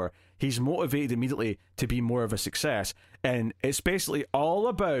do more. He's motivated immediately to be more of a success. And it's basically all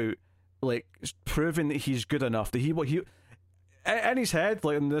about, like, proving that he's good enough. That he in his head,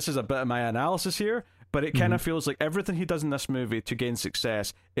 like, and this is a bit of my analysis here, but it kind of feels like everything he does in this movie to gain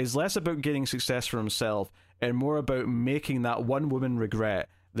success is less about gaining success for himself and more about making that one woman regret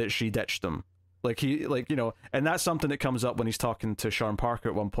that she ditched him. And that's something that comes up when he's talking to Sean Parker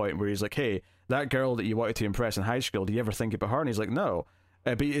at one point where he's like, hey, that girl that you wanted to impress in high school, do you ever think about her? And he's like, no.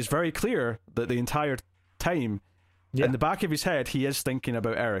 But it's very clear that the entire time, in the back of his head, he is thinking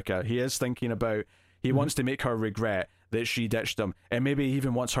about Erica. He is thinking about, he wants to make her regret that she ditched him, and maybe he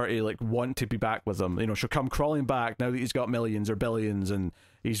even wants her to, like, want to be back with him. You know, she'll come crawling back now that he's got millions or billions and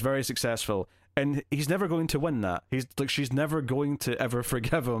he's very successful, and he's never going to win that. She's never going to ever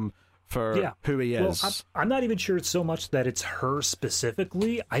forgive him for who he is. Well, I'm not even sure it's so much that it's her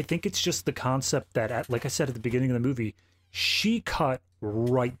specifically. I think it's just the concept that, like I said at the beginning of the movie, she cut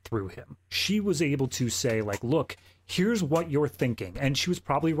right through him. She was able to say, like, look, here's what you're thinking. And she was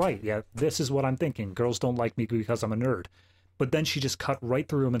probably right. Yeah, this is what I'm thinking. Girls don't like me because I'm a nerd. But then she just cut right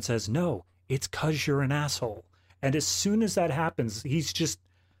through him and says, no, it's because you're an asshole. And as soon as that happens, he's just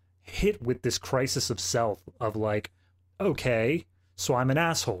hit with this crisis of self of, like, okay, so I'm an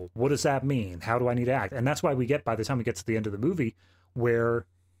asshole. What does that mean? How do I need to act? And that's why we get, by the time we get to the end of the movie, where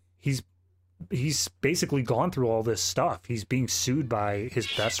he's basically gone through all this stuff. He's being sued by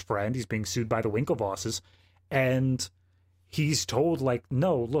his best friend. He's being sued by the Winklevosses. And he's told, like,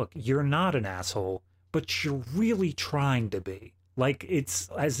 no, look, you're not an asshole, but you're really trying to be. Like, it's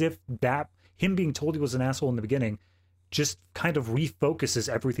as if that him being told he was an asshole in the beginning just kind of refocuses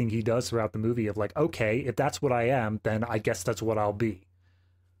everything he does throughout the movie of, like, okay, if that's what I am, then I guess that's what I'll be.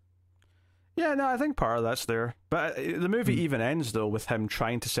 Yeah, no, I think part of that's there. But the movie even ends, though, with him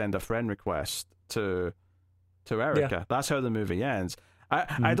trying to send a friend request to Erica. Yeah. That's how the movie ends.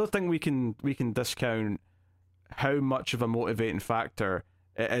 I don't think we can discount how much of a motivating factor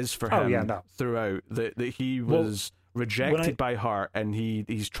it is for him throughout. That he was rejected by her, and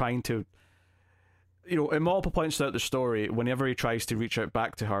he's trying to, you know, at multiple points throughout the story, whenever he tries to reach out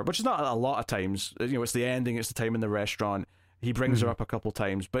back to her, which is not a lot of times, you know, it's the ending, it's the time in the restaurant, he brings her up a couple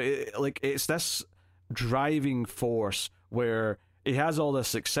times, but it's this driving force where he has all this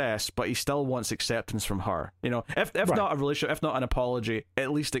success, but he still wants acceptance from her. You know, if not a relationship, if not an apology,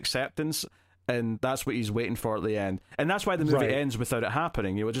 at least acceptance, and that's what he's waiting for at the end. And that's why the movie ends without it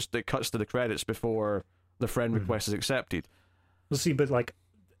happening. You know, it cuts to the credits before the friend request is accepted. Well, see, but, like,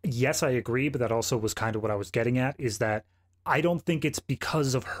 yes, I agree, but that also was kind of what I was getting at, is that I don't think it's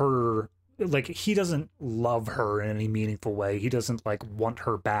because of her. Like, he doesn't love her in any meaningful way. He doesn't, like, want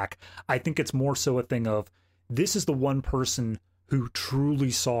her back. I think it's more so a thing of, this is the one person who truly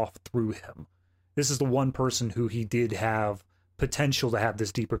saw through him. This is the one person who he did have potential to have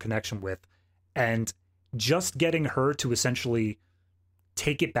this deeper connection with. And just getting her to essentially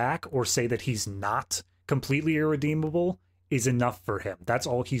take it back or say that he's not completely irredeemable is enough for him. That's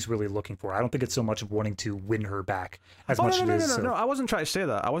all he's really looking for. I don't think it's so much of wanting to win her back as much as it is. No, I wasn't trying to say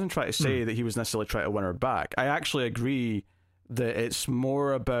that. I wasn't trying to say that he was necessarily trying to win her back. I actually agree that it's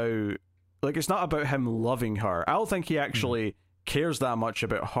more about, like, it's not about him loving her. I don't think he actually cares that much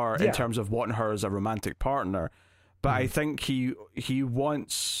about her in terms of wanting her as a romantic partner. But I think he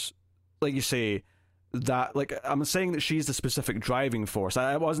wants, like you say, that, like, I'm saying that she's the specific driving force.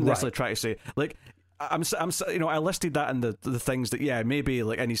 I wasn't necessarily trying to say, like, I'm you know, I listed that in the things that, yeah, maybe,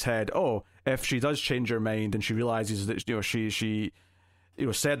 like, in his head, oh, if she does change her mind and she realizes that, you know, she you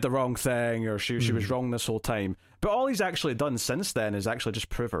know, said the wrong thing, or she was wrong this whole time. But all he's actually done since then is actually just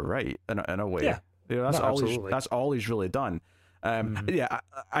prove her right in a way. Yeah, you know, that's all he's really done. Yeah,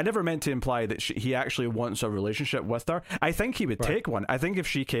 I never meant to imply that he actually wants a relationship with her. I think he would take one. I think if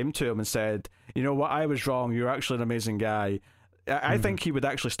she came to him and said, you know what, I was wrong, you're actually an amazing guy, I think he would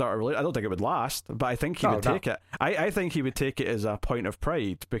actually start a relationship. I don't think it would last, but I think he would take it. I think he would take it as a point of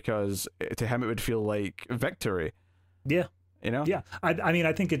pride, because to him it would feel like victory. Yeah. You know? Yeah. I mean,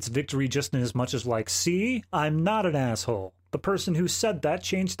 I think it's victory just in as much as, like, see, I'm not an asshole. The person who said that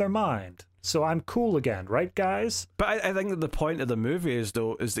changed their mind. so I'm cool again, right, guys? But I think that the point of the movie is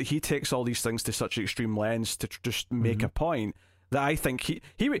that he takes all these things to such an extreme lengths to just make a point that I think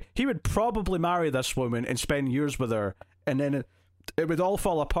he would probably marry this woman and spend years with her, and then it would all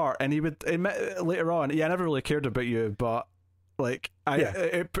fall apart, and he would admit later on, I never really cared about you, but like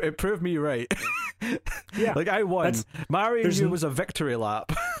it proved me right. Yeah, like I won. Marrying you was a victory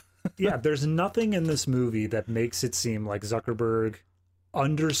lap. Yeah, there's nothing in this movie that makes it seem like Zuckerberg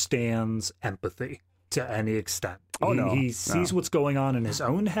understands empathy to any extent. He sees what's going on in his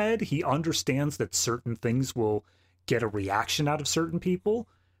own head. He understands that certain things will get a reaction out of certain people,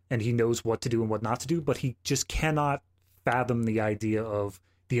 and he knows what to do and what not to do, but he just cannot fathom the idea of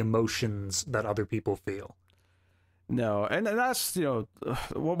the emotions that other people feel. No, and that's,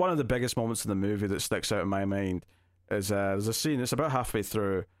 one of the biggest moments in the movie that sticks out in my mind is there's a scene, it's about halfway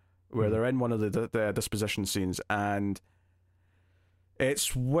through, where they're in one of the disposition scenes, and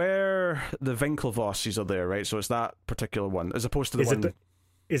it's where the Winklevosses are there, right? So it's that particular one, as opposed to the one...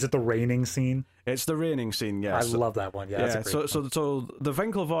 Is it the raining scene? It's the raining scene, yes. I love that one, yeah. So the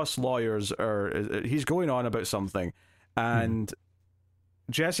Winklevoss lawyers he's going on about something, and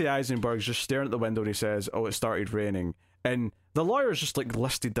Jesse Eisenberg's just staring at the window, and he says, "Oh, it started raining." And the lawyer's just like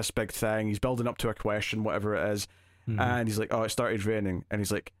listed this big thing, he's building up to a question, whatever it is, and he's like, "Oh, it started raining." And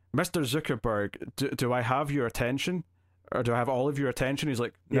he's like, "Mr. Zuckerberg, do I have your attention? Or do I have all of your attention?" He's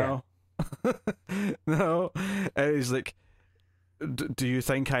like, "No." Yeah. No. And he's like, "Do you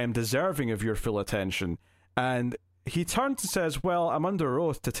think I am deserving of your full attention?" And he turns and says, "Well, I'm under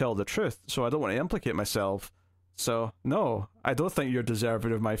oath to tell the truth, so I don't want to implicate myself. So, no, I don't think you're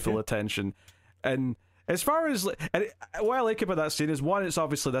deserving of my full attention." And as far as... And what I like about that scene is, one, it's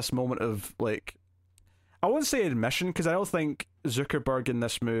obviously this moment of, like... I wouldn't say admission, because I don't think Zuckerberg in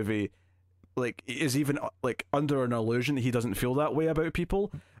this movie, like, is even, like, under an illusion that he doesn't feel that way about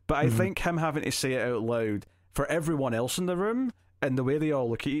people. But I think him having to say it out loud for everyone else in the room, and the way they all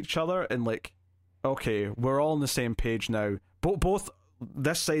look at each other, and like, okay, we're all on the same page now. Both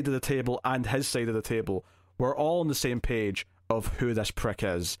this side of the table and his side of the table, we're all on the same page of who this prick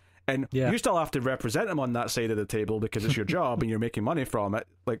is. And you still have to represent him on that side of the table because it's your job and you're making money from it.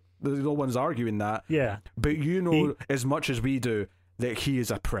 Like, no one's arguing that. Yeah. But as much as we do, that he is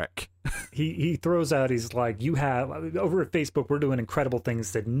a prick. He throws out, he's like, "You have, over at Facebook, we're doing incredible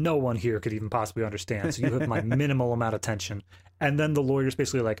things that no one here could even possibly understand, so you have my minimal amount of attention." And then the lawyer's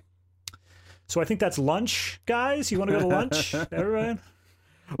basically like, "So I think that's lunch, guys? You want to go to lunch, everyone?"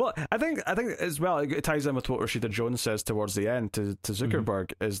 Well, I think as well, it ties in with what Rashida Jones says towards the end to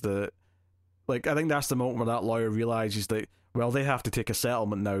Zuckerberg, is that, like, I think that's the moment where that lawyer realizes that, well, they have to take a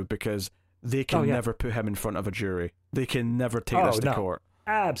settlement now because they can never put him in front of a jury. They can never take this to court.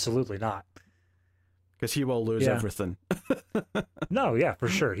 Absolutely not. Because he will lose everything. No, yeah, for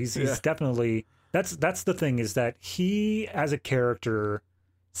sure. He's definitely... That's the thing, is that he, as a character,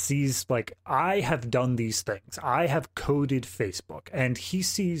 sees, like, I have done these things. I have coded Facebook. And he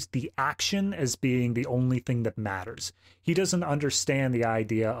sees the action as being the only thing that matters. He doesn't understand the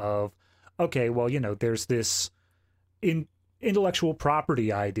idea of, okay, well, there's this... intellectual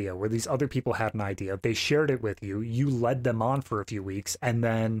property idea where these other people had an idea, they shared it with you, you led them on for a few weeks, and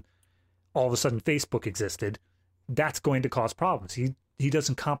then all of a sudden Facebook existed. That's going to cause problems. He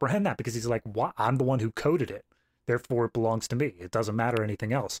doesn't comprehend that because he's like, "What? I'm the one who coded it, therefore it belongs to me. It doesn't matter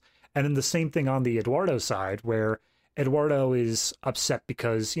anything else." And then the same thing on the Eduardo side, where Eduardo is upset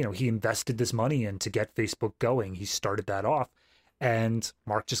because he invested this money in to get Facebook going. He started that off. And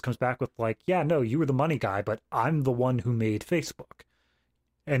Mark just comes back with like, "Yeah, no, you were the money guy, but I'm the one who made Facebook."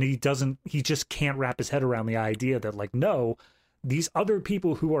 And he just can't wrap his head around the idea that, like, no, these other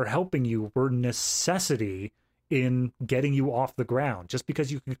people who are helping you were necessity in getting you off the ground. Just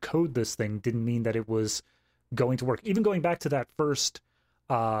because you could code this thing didn't mean that it was going to work. Even going back to that first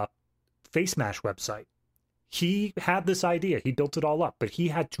Face Mash website, he had this idea, he built it all up, but he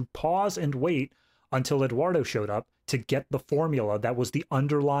had to pause and wait until Eduardo showed up to get the formula that was the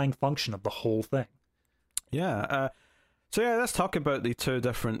underlying function of the whole thing. Yeah. So let's talk about the two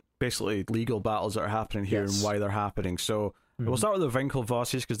different, basically, legal battles that are happening here and why they're happening. So we'll start with the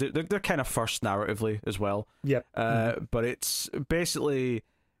Winklevosses, because they're kind of first narratively as well. Yep. But it's basically,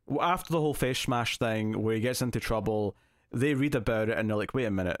 after the whole Face Smash thing, where he gets into trouble, they read about it and they're like, "Wait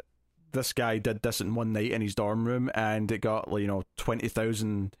a minute, this guy did this in one night in his dorm room and it got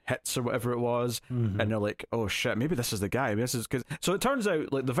 20,000 hits or whatever it was," and they're like, "Oh shit, maybe this is the guy." This is because so it turns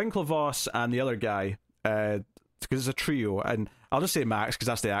out like the Winklevoss and the other guy, because it's a trio, and I'll just say Max because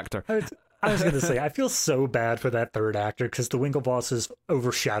that's the actor. I was going to say, I feel so bad for that third actor because the Winklevosses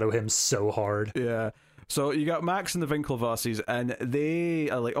overshadow him so hard. Yeah. So you got Max and the Winklevosses, and they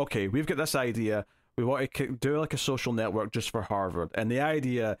are like, okay, we've got this idea. We want to do like a social network just for Harvard, and the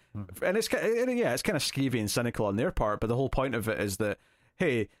idea, and it's kind of skeevy and cynical on their part, but the whole point of it is that,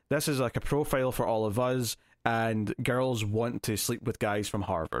 hey, this is like a profile for all of us, and girls want to sleep with guys from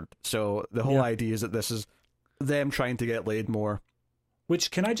Harvard. So the whole idea is that this is them trying to get laid more.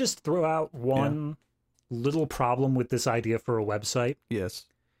 Which, can I just throw out one little problem with this idea for a website? Yes.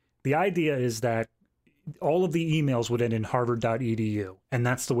 The idea is that all of the emails would end in harvard.edu, and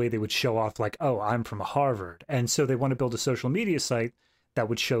that's the way they would show off, like, oh, I'm from Harvard. And so they want to build a social media site that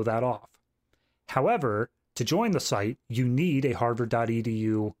would show that off. However, to join the site, you need a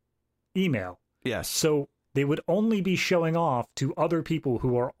harvard.edu email. Yes. So they would only be showing off to other people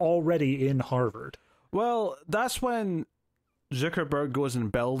who are already in Harvard. Well, that's when Zuckerberg goes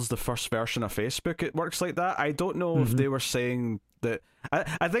and builds the first version of Facebook. It works like that. I don't know if they were saying that.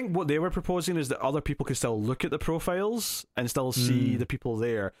 I think what they were proposing is that other people could still look at the profiles and still see the people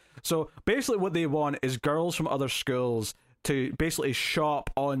there. So basically what they want is girls from other schools to basically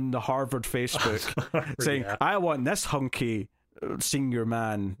shop on the Harvard Facebook saying, I want this hunky senior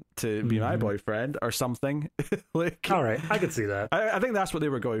man to be my boyfriend or something. Like, all right, I could see that. I think that's what they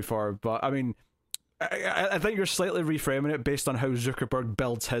were going for, but I mean, I think you're slightly reframing it based on how Zuckerberg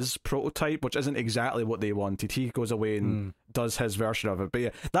builds his prototype, which isn't exactly what they wanted. He goes away and does his version of it. But yeah,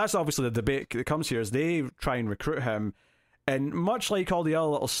 that's obviously the debate that comes here, is they try and recruit him. And much like all the other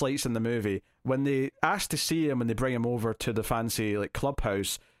little slights in the movie, when they ask to see him and they bring him over to the fancy like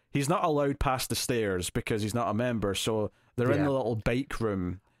clubhouse, he's not allowed past the stairs because he's not a member. So they're in the little bike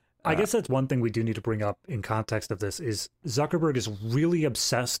room. I guess that's one thing we do need to bring up in context of this is Zuckerberg is really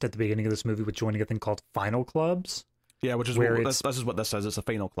obsessed at the beginning of this movie with joining a thing called Final Clubs. Yeah, which is this is what this says. It's a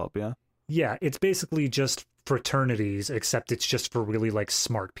Final Club, yeah? Yeah, it's basically just fraternities, except it's just for really, like,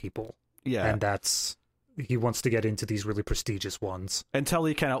 smart people. Yeah. And he wants to get into these really prestigious ones. Until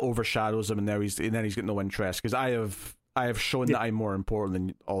he kind of overshadows him, and then he's got no interest, because I have shown that I'm more important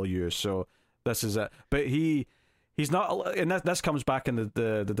than all you, so this is it. But he's not, and this comes back in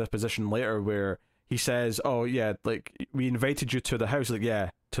the deposition later where he says, oh yeah, like, we invited you to the house, like, yeah,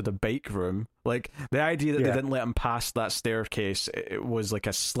 to the bake room. Like, the idea that they didn't let him pass that staircase, it was like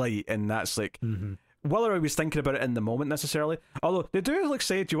a slight, and that's like, whether I was thinking about it in the moment necessarily, although they do like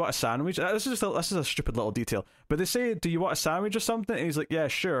say, do you want a sandwich? This is a stupid little detail, but they say, do you want a sandwich or something? And he's like, yeah,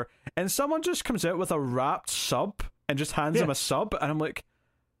 sure. And someone just comes out with a wrapped sub and just hands him a sub, and I'm like,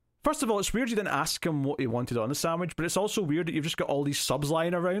 first of all, it's weird you didn't ask him what he wanted on the sandwich, but it's also weird that you've just got all these subs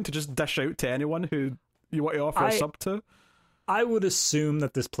lying around to just dish out to anyone who you want to offer a sub to. I would assume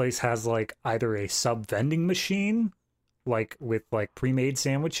that this place has, like, either a sub vending machine, like, with, like, pre-made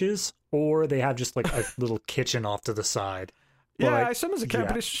sandwiches, or they have just, like, a little kitchen off to the side. Yeah, I assume as a kid,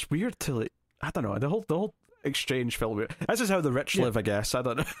 but it's just weird to, like, I don't know, the whole exchange felt weird. This is how the rich live, I guess. I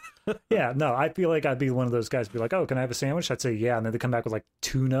don't know. Yeah, no, I feel like I'd be one of those guys who'd be like, oh, can I have a sandwich? I'd say, yeah, and then they come back with, like,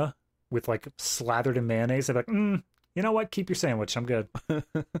 tuna with, like, slathered in mayonnaise. They're like, you know what? Keep your sandwich. I'm good.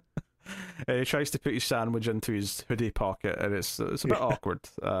 He tries to put his sandwich into his hoodie pocket, and it's a bit awkward.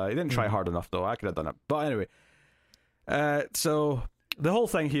 He didn't try hard enough, though. I could have done it. But anyway, so the whole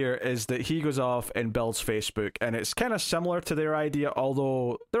thing here is that he goes off and builds Facebook, and it's kind of similar to their idea,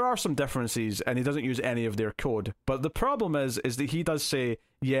 although there are some differences, and he doesn't use any of their code. But the problem is that he does say,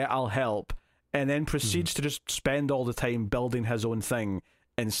 yeah, I'll help, and then proceeds to just spend all the time building his own thing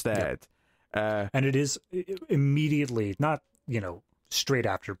instead. And it is immediately, not, straight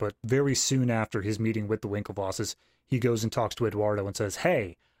after, but very soon after his meeting with the Winklevosses, he goes and talks to Eduardo and says,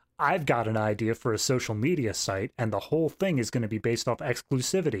 hey, I've got an idea for a social media site, and the whole thing is going to be based off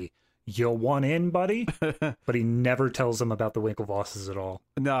exclusivity. You want in, buddy? But he never tells them about the Winklevosses at all.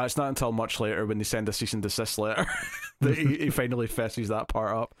 No, it's not until much later when they send a cease and desist letter that he finally fesses that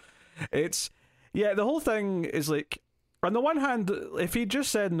part up. The whole thing is like, on the one hand, if he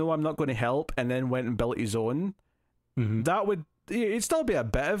just said, no, I'm not going to help, and then went and built his own, that would, it'd still be a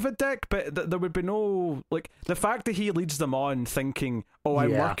bit of a dick, but there would be no, like, the fact that he leads them on thinking, oh,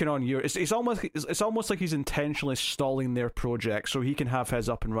 I'm working on you, it's almost like he's intentionally stalling their project so he can have his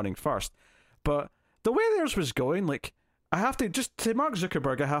up and running first. But the way theirs was going, like, I have to, just to Mark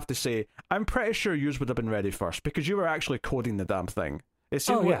Zuckerberg, I have to say, I'm pretty sure yours would have been ready first, because you were actually coding the damn thing. It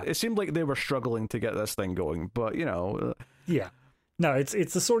seemed like they were struggling to get this thing going, but, Yeah. No,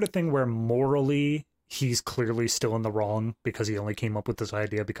 it's the sort of thing where morally he's clearly still in the wrong because he only came up with this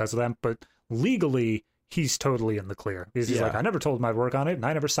idea because of them, but legally he's totally in the clear. He's like, I never told him I'd work on it, and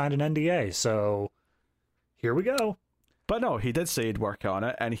I never signed an NDA, so here we go. But no, he did say he'd work on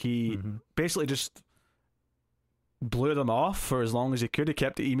it, and he basically just blew them off for as long as he could. He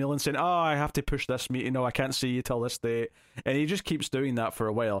kept emailing saying, "Oh, I have to push this meeting. No, I can't see you till this date," and he just keeps doing that for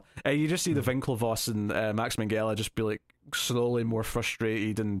a while. And you just see the Winklevoss and Max Minghella just be like slowly more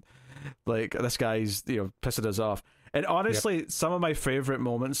frustrated, and like this guy's pissing us off. And honestly, some of my favorite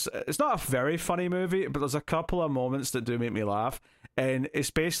moments. It's not a very funny movie, but there's a couple of moments that do make me laugh. And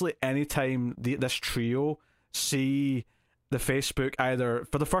it's basically anytime this trio see the Facebook, either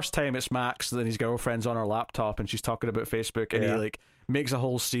for the first time it's Max, then his girlfriend's on her laptop and she's talking about Facebook, and he like makes a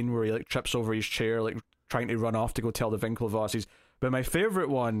whole scene where he like trips over his chair, like trying to run off to go tell the Winklevosses. But my favorite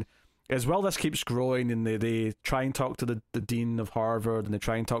one is, well, this keeps growing, and they try and talk to the dean of Harvard, and they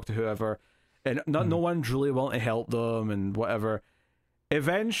try and talk to whoever, and no one's really willing to help them and whatever.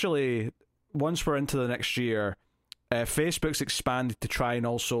 Eventually, once we're into the next year, Facebook's expanded to try and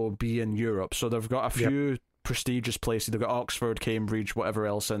also be in Europe, so they've got a few prestigious places. They've got Oxford, Cambridge, whatever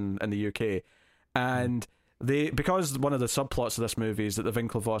else in the UK, and because one of the subplots of this movie is that the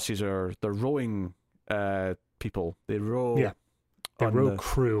Winklevosses are the rowing people. They row. Yeah. The row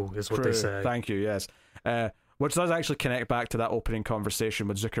crew is what they say. Thank you. Yes. Which does actually connect back to that opening conversation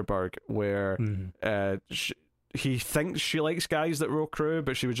with Zuckerberg, where he thinks she likes guys that row crew,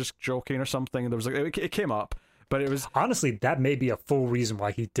 but she was just joking or something. And there was it came up, but it was honestly that may be a full reason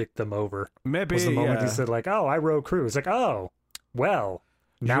why he dicked them over. Maybe was the moment he said like, "Oh, I row crew." It's like, "Oh, well,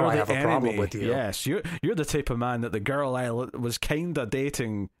 now I have a problem with you." Yes, you're the type of man that the girl I was kinda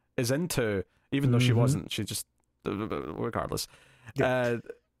dating is into, even though she wasn't. She just regardless. Yeah.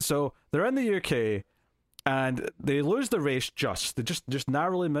 So they're in the UK, and they lose the race. They just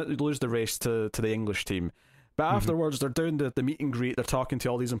narrowly lose the race to the English team. But afterwards, they're doing the meet and greet. They're talking to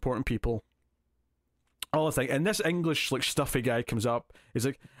all these important people. All the thing, and this English like stuffy guy comes up. He's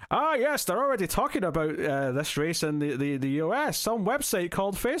like, yes, they're already talking about this race in the US, some website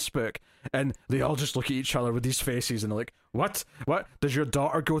called Facebook. And they all just look at each other with these faces, and they're like, what does your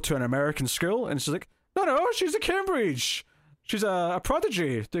daughter go to an American school? And she's like, no, she's at Cambridge. She's a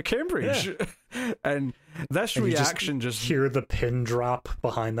prodigy to Cambridge. Yeah. And this reaction just hear the pin drop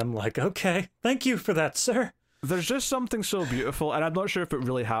behind them, like, okay, thank you for that, sir. There's just something so beautiful, and I'm not sure if it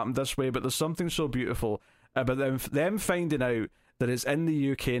really happened this way, but there's something so beautiful about them finding out that it's in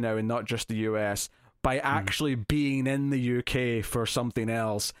the UK now and not just the US, by actually being in the UK for something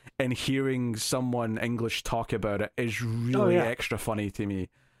else and hearing someone English talk about it is really extra funny to me.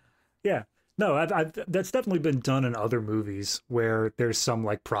 Yeah. No, that's definitely been done in other movies where there's some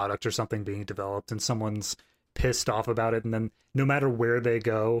like product or something being developed and someone's pissed off about it, and then no matter where they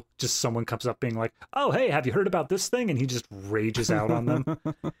go, just someone comes up being like, "Oh, hey, have you heard about this thing?" And he just rages out on them.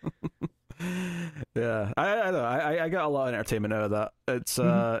 Yeah, I know. I got a lot of entertainment out of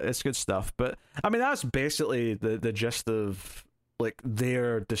that. It's good stuff. But I mean, that's basically the gist of like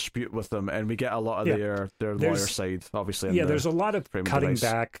their dispute with them, and we get a lot of their lawyer side, obviously. There's a lot of cutting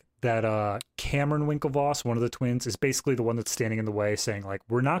back. That Cameron Winklevoss, one of the twins, is basically the one that's standing in the way, saying like,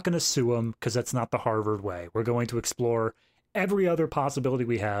 we're not going to sue him because that's not the Harvard way. We're going to explore every other possibility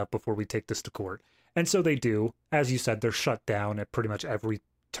we have before we take this to court. And so they do. As you said, they're shut down at pretty much every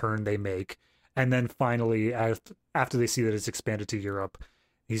turn they make. And then finally, after they see that it's expanded to Europe,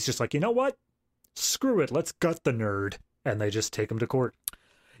 he's just like, you know what? Screw it. Let's gut the nerd. And they just take him to court.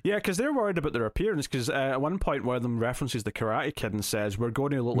 Yeah, because they're worried about their appearance, because at one point one of them references the Karate Kid and says, we're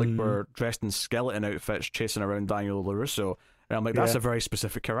going to look like we're dressed in skeleton outfits chasing around Daniel LaRusso. And I'm like, that's a very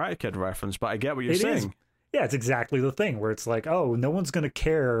specific Karate Kid reference, but I get what you're saying. Is. Yeah, it's exactly the thing, where it's like, oh, no one's going to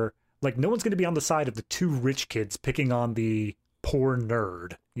care. Like, no one's going to be on the side of the two rich kids picking on the poor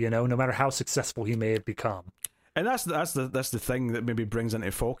nerd, no matter how successful he may have become. And that's the thing that maybe brings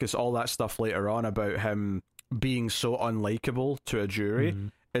into focus all that stuff later on about him being so unlikable to a jury.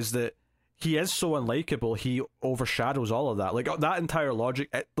 Is that he is so unlikable, he overshadows all of that. Like, that entire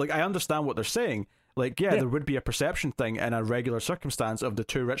logic, like, I understand what they're saying. Like, there would be a perception thing in a regular circumstance of the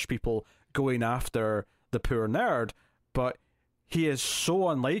two rich people going after the poor nerd, but he is so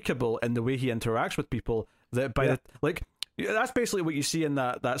unlikable in the way he interacts with people that that's basically what you see in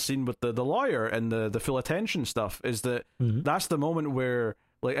that scene with the lawyer and the full attention stuff, is that that's the moment where,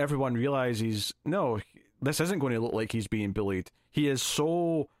 like, everyone realizes, no, this isn't going to look like he's being bullied. He is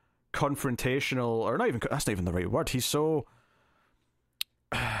so confrontational, or that's not even the right word. He's so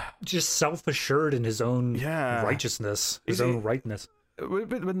just self-assured in his own righteousness, his own rightness. Would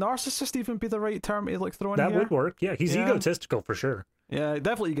narcissist even be the right term to like throw in that here? Would work. Yeah, he's egotistical for sure. Yeah,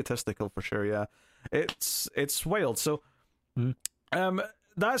 definitely egotistical for sure. Yeah, it's wild. So,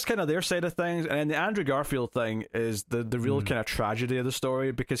 that's kind of their side of things, and then the Andrew Garfield thing is the real kind of tragedy of the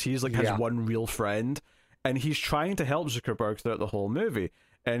story, because he's like his one real friend. And he's trying to help Zuckerberg throughout the whole movie.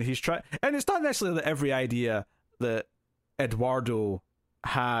 And he's and it's not necessarily that every idea that Eduardo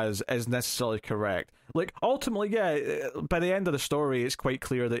has is necessarily correct. Like, ultimately, yeah, by the end of the story, it's quite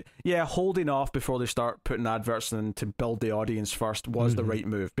clear that, yeah, holding off before they start putting adverts in to build the audience first was the right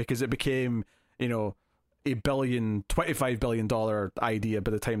move, because it became, you know, $25 billion idea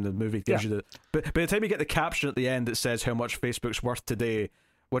by the time the movie gives you the... But by the time you get the caption at the end that says how much Facebook's worth today,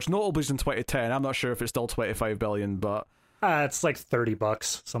 which notably is in 2010, I'm not sure if it's still 25 billion, but... it's like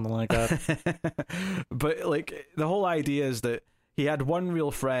 $30, something like that. But, like, the whole idea is that he had one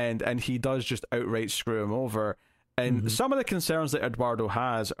real friend, and he does just outright screw him over. And some of the concerns that Eduardo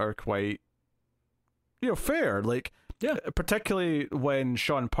has are quite, you know, fair. Like, particularly when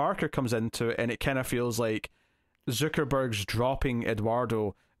Sean Parker comes into it, and it kind of feels like Zuckerberg's dropping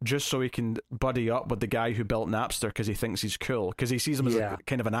Eduardo just so he can buddy up with the guy who built Napster because he thinks he's cool, because he sees him as a,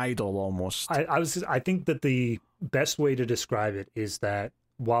 kind of an idol almost. I think that the best way to describe it is that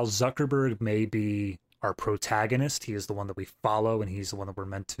while Zuckerberg may be our protagonist, he is the one that we follow, and he's the one that we're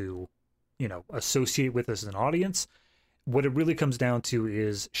meant to, you know, associate with as an audience. What it really comes down to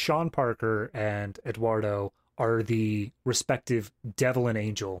is Sean Parker and Eduardo are the respective devil and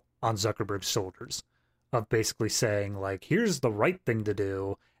angel on Zuckerberg's shoulders, of basically saying, like, here's the right thing to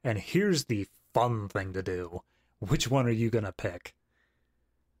do, and here's the fun thing to do. Which one are you gonna pick?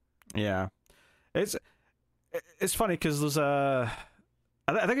 Yeah. It's funny, because there's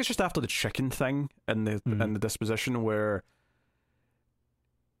I think it's just after the chicken thing and the disposition where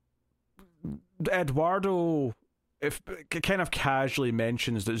Eduardo kind of casually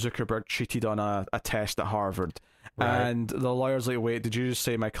mentions that Zuckerberg cheated on a test at Harvard. Right. And the lawyer's like, wait, did you just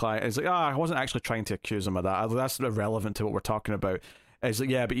say my client? He's like, I wasn't actually trying to accuse him of that. That's irrelevant to what we're talking about. And he's like,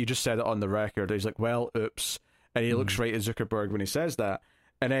 yeah, but you just said it on the record. He's like, well, oops. And he looks right at Zuckerberg when he says that.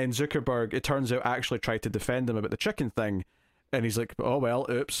 And then Zuckerberg, it turns out, actually tried to defend him about the chicken thing. And he's like, oh, well,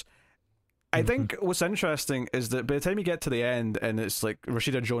 oops. I think what's interesting is that by the time you get to the end and it's like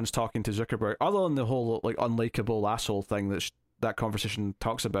Rashida Jones talking to Zuckerberg, other than the whole like unlikable asshole thing that conversation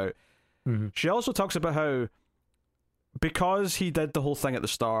talks about, she also talks about how, because he did the whole thing at the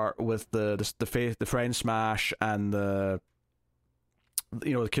start with the friend smash and the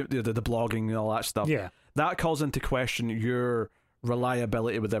blogging and all that stuff, that calls into question your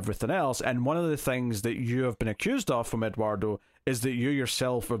reliability with everything else. And one of the things that you have been accused of from Eduardo is that you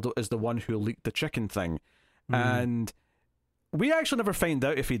yourself is the one who leaked the chicken thing. And we actually never find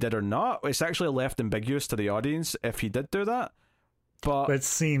out if he did or not. It's actually left ambiguous to the audience if he did do that. But it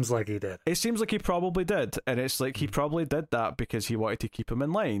seems like he did. It seems like he probably did. And it's like he probably did that because he wanted to keep him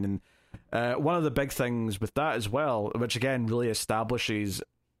in line. And one of the big things with that as well, which again really establishes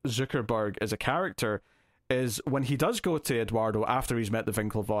Zuckerberg as a character, is when he does go to Eduardo after he's met the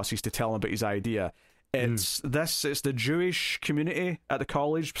Winklevosses to tell him about his idea. It's the Jewish community at the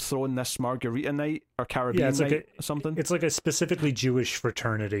college throwing this margarita night or Caribbean night or something. It's like a specifically Jewish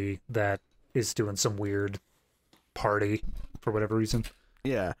fraternity that is doing some weird party for whatever reason.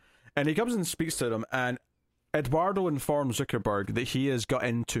 Yeah. And he comes and speaks to them, and Eduardo informs Zuckerberg that he has got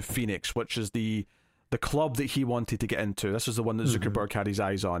into Phoenix, which is the club that he wanted to get into. This is the one that Zuckerberg had his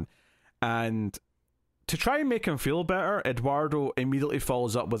eyes on. And to try and make him feel better, Eduardo immediately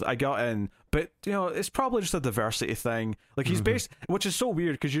follows up with, I got in, but, you know, it's probably just a diversity thing. Like, he's based, which is so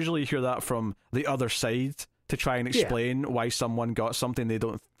weird, because usually you hear that from the other side to try and explain why someone got something they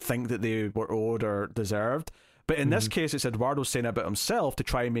don't think that they were owed or deserved. But in this case, it's Eduardo saying about himself to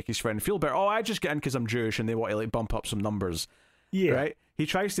try and make his friend feel better. Oh, I just get in because I'm Jewish and they want to, like, bump up some numbers. Yeah. Right? He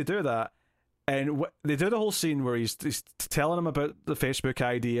tries to do that. And they do the whole scene where he's telling him about the Facebook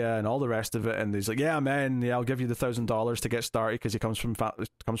idea and all the rest of it, and he's like, "Yeah, man, yeah, I'll give you the $1,000 to get started," because he comes from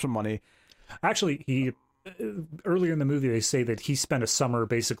money. Actually, he earlier in the movie they say that he spent a summer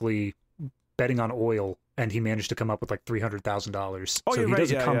basically betting on oil, and he managed to come up with like $300,000. Oh, so he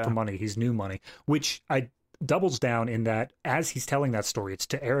doesn't come from money; money; he's new money, which I doubles down in that as he's telling that story. It's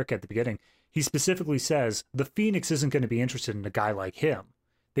to Eric at the beginning. He specifically says the Phoenix isn't going to be interested in a guy like him.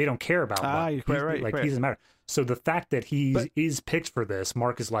 They don't care about you're quite right. Like, he doesn't matter. So the fact that he is picked for this,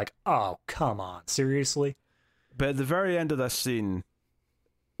 Mark is like, oh, come on, seriously? But at the very end of this scene,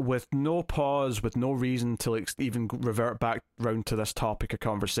 with no pause, with no reason to like even revert back round to this topic of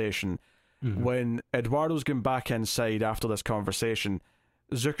conversation, when Eduardo's going back inside after this conversation,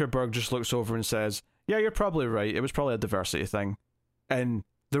 Zuckerberg just looks over and says, yeah, you're probably right. It was probably a diversity thing. And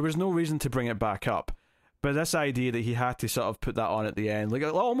there was no reason to bring it back up. But this idea that he had to sort of put that on at the end, like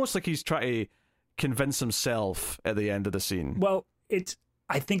almost like he's trying to convince himself at the end of the scene. Well,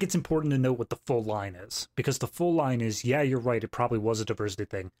 I think it's important to know what the full line is, because the full line is, yeah, you're right, it probably was a diversity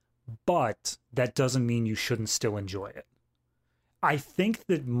thing, but that doesn't mean you shouldn't still enjoy it. I think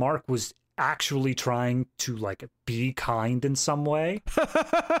that Mark was actually trying to like be kind in some way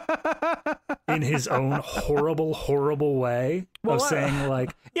in his own horrible way of saying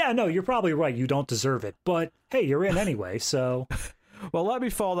like, yeah, no, you're probably right, you don't deserve it, but hey, you're in anyway, so. Well, let me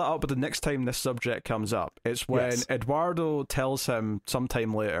follow that up with the next time this subject comes up. It's when Eduardo tells him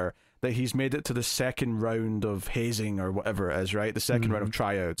sometime later that he's made it to the second round of hazing or whatever it is, right? The second round of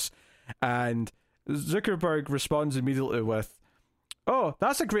tryouts. And Zuckerberg responds immediately with, oh,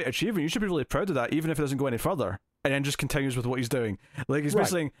 that's a great achievement. You should be really proud of that, even if it doesn't go any further. And then just continues with what he's doing. Like, he's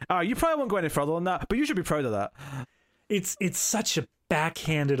basically saying, you probably won't go any further than that, but you should be proud of that. It's such a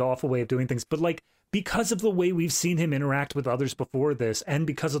backhanded, awful way of doing things. But, like, because of the way we've seen him interact with others before this, and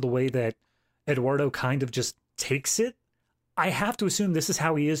because of the way that Eduardo kind of just takes it, I have to assume this is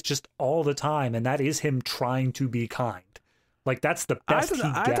how he is just all the time, and that is him trying to be kind. Like, that's the best he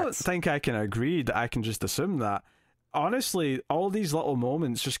gets. I don't think I can agree that I can just assume that. Honestly, all these little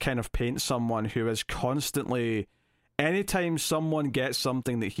moments just kind of paint someone who is constantly... Anytime someone gets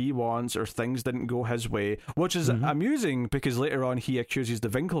something that he wants or things didn't go his way, which is amusing because later on he accuses the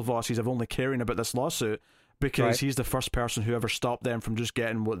Winklevosses of only caring about this lawsuit because he's the first person who ever stopped them from just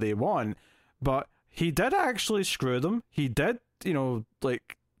getting what they want. But he did actually screw them. He did,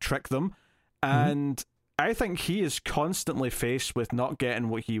 like, trick them. And I think he is constantly faced with not getting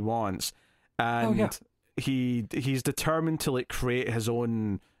what he wants. And he's determined to, like, create his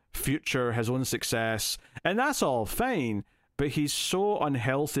own future, his own success, and that's all fine, but he's so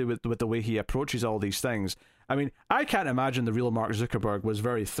unhealthy with the way he approaches all these things. I mean, I can't imagine the real Mark Zuckerberg was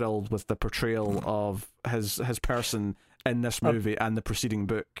very thrilled with the portrayal of his person in this movie and the preceding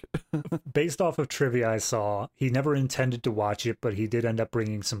book. Based off of trivia I saw, he never intended to watch it, but he did end up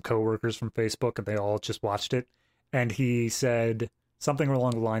bringing some coworkers from Facebook, and they all just watched it, and he said something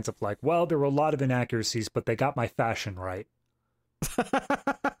along the lines of like, well, there were a lot of inaccuracies, but they got my fashion right.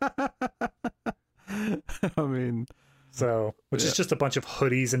 I mean, which is just a bunch of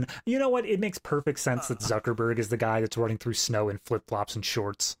hoodies, and you know what? It makes perfect sense that Zuckerberg is the guy that's running through snow in flip-flops and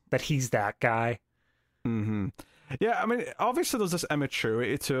shorts. That he's that guy. Yeah, I mean, obviously there's this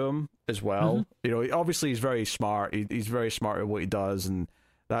immaturity to him as well. Obviously he's very smart. He's very smart at what he does, and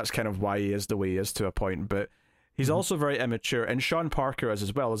that's kind of why he is the way he is to a point. But he's also very immature, and Sean Parker is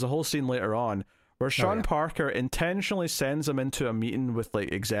as well. There's a whole scene later on where Sean Parker intentionally sends him into a meeting with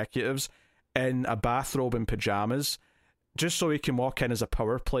like executives in a bathrobe and pajamas, just so he can walk in as a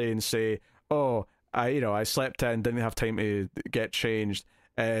power play and say, "Oh, I slept in, didn't have time to get changed."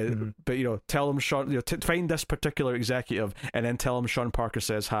 But tell him Sean, find this particular executive, and then tell him Sean Parker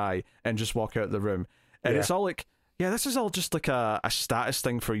says hi, and just walk out the room. And it's all like, this is all just like a status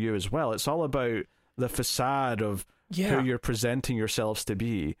thing for you as well. It's all about the facade of who you're presenting yourselves to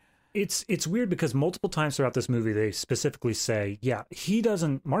be. It's weird because multiple times throughout this movie they specifically say,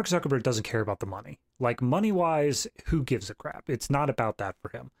 Mark Zuckerberg doesn't care about the money. Like, money-wise, who gives a crap? It's not about that for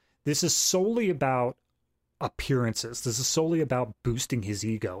him. This is solely about appearances. This is solely about boosting his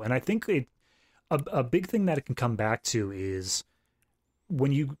ego. And I think a big thing that it can come back to is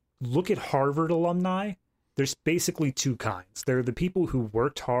when you look at Harvard alumni, there's basically two kinds. There are the people who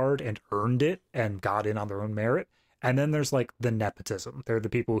worked hard and earned it and got in on their own merit. And then there's like the nepotism. They're the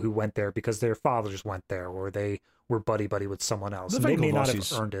people who went there because their fathers went there, or they were buddy with someone else. And they may not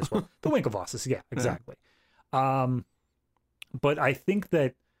have earned it as well. The Winklevosses, yeah, exactly. But I think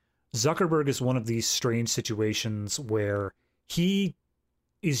that Zuckerberg is one of these strange situations where he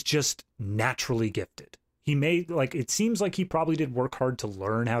is just naturally gifted. He it seems like he probably did work hard to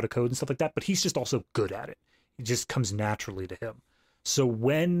learn how to code and stuff like that, but he's just also good at it. It just comes naturally to him. So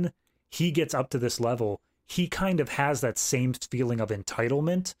when he gets up to this level, he kind of has that same feeling of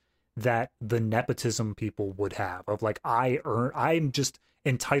entitlement that the nepotism people would have, of like, I'm just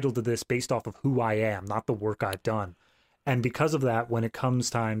entitled to this based off of who I am, not the work I've done. And because of that, when it comes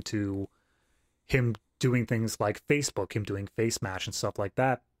time to him doing things like Facebook, him doing Face Mash and stuff like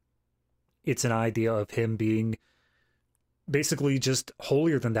that, it's an idea of him being basically just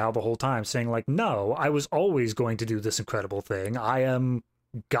holier than thou the whole time, saying like, no, I was always going to do this incredible thing. I am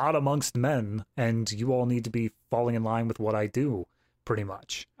God amongst men, and you all need to be falling in line with what I do, pretty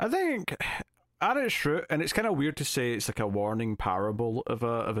much. I think at its root, and it's kind of weird to say it's like a warning parable of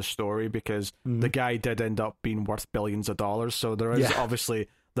a story, because the guy did end up being worth billions of dollars, so there is obviously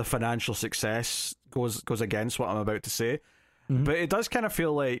the financial success goes against what I'm about to say. But it does kind of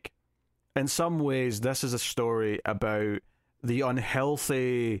feel like, in some ways, this is a story about the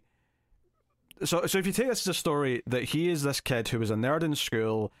unhealthy... So if you take this as a story that he is this kid who was a nerd in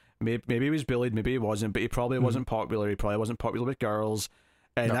school, maybe he was bullied, maybe he wasn't, but he probably wasn't popular, he probably wasn't popular with girls,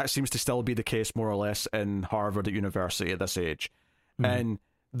 and that seems to still be the case more or less in Harvard at university at this age. And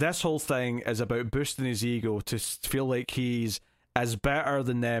this whole thing is about boosting his ego to feel like he's as better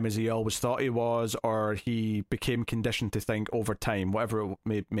than them as he always thought he was, or he became conditioned to think over time, whatever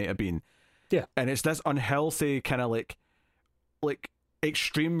it may have been. Yeah. And it's this unhealthy kind of like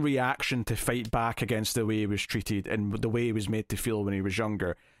extreme reaction to fight back against the way he was treated and the way he was made to feel when he was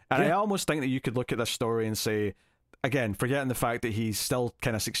younger. And I almost think that you could look at this story and say, again, forgetting the fact that he still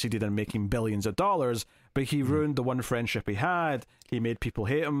kind of succeeded in making billions of dollars, but he ruined the one friendship he had. He made people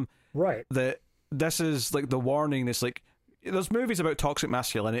hate him. Right. That this is like the warning. It's like, there's movies about toxic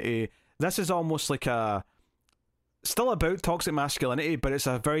masculinity. This is almost like still about toxic masculinity, but it's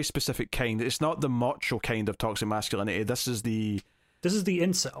a very specific kind. It's not the macho kind of toxic masculinity. This is the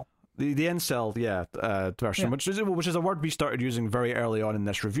incel. The incel, version, which is a word we started using very early on in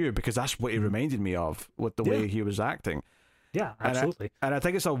this review, because that's what he reminded me of with the way he was acting. Yeah, absolutely. And I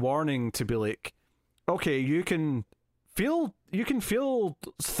think it's a warning to be like, okay, you can feel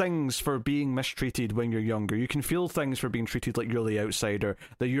things for being mistreated when you're younger. You can feel things for being treated like you're the outsider,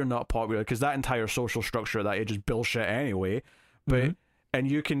 that you're not popular, because that entire social structure at that age is bullshit anyway. But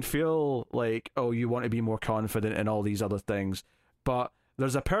and you can feel like, oh, you want to be more confident and all these other things, but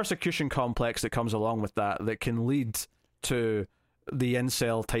there's a persecution complex that comes along with that can lead to the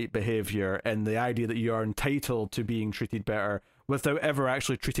incel type behavior and the idea that you are entitled to being treated better without ever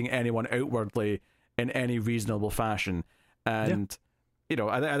actually treating anyone outwardly in any reasonable fashion. And you know,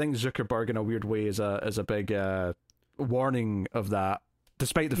 I think Zuckerberg in a weird way is a big warning of that,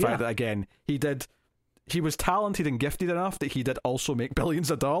 despite the fact that, again, he was talented and gifted enough that he did also make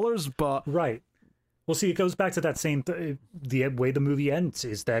billions of dollars. But right. Well, see, it goes back to that same the way the movie ends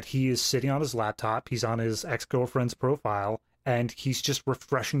is that he is sitting on his laptop, he's on his ex-girlfriend's profile, and he's just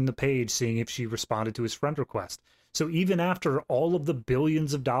refreshing the page, seeing if she responded to his friend request. So even after all of the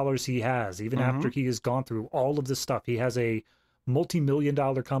billions of dollars he has, even after he has gone through all of this stuff, he has a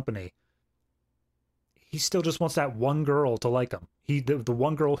multi-million-dollar company, he still just wants that one girl to like him. The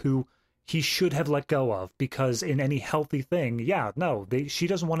one girl who he should have let go of, because in any healthy thing, she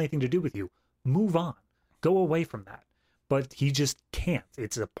doesn't want anything to do with you. Move on. Go away from that. But he just can't.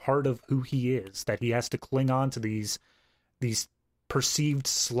 It's a part of who he is, that he has to cling on to these perceived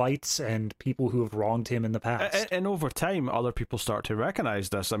slights and people who have wronged him in the past. And over time, other people start to recognize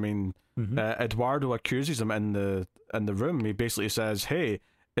this. I mean, Eduardo accuses him in the room. He basically says, "Hey,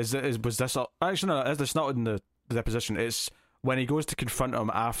 was this?" Actually, no, it's not in the deposition. It's when he goes to confront him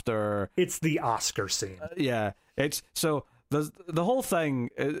after. It's the Oscar scene. It's so the whole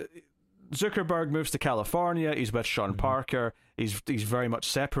thing. Zuckerberg moves to California. He's with Sean Parker. He's very much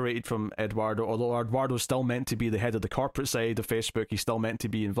separated from Eduardo, although Eduardo's still meant to be the head of the corporate side of Facebook. He's still meant to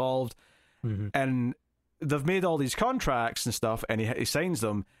be involved. And they've made all these contracts and stuff, and he signs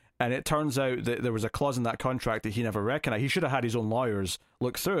them, and it turns out that there was a clause in that contract that he never recognized. He should have had his own lawyers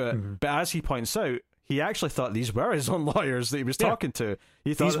look through it, but as he points out, he actually thought these were his own lawyers that he was talking to.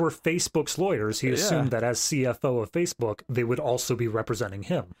 He thought these were Facebook's lawyers. He assumed that as CFO of Facebook, they would also be representing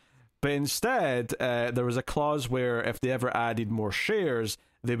him. But instead, there was a clause where if they ever added more shares,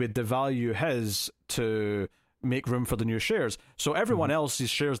 they would devalue his to make room for the new shares. So everyone else's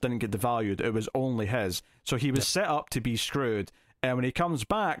shares didn't get devalued. It was only his. So he was set up to be screwed. And when he comes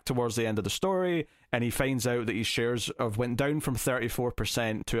back towards the end of the story and he finds out that his shares have went down from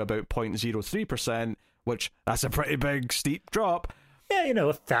 34% to about 0.03%, which that's a pretty big, steep drop. Yeah,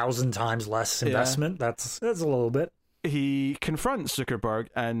 1,000 times less investment. That's a little bit. He confronts Zuckerberg,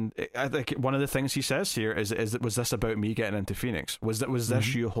 and I think one of the things he says here is was this about me getting into Phoenix? Was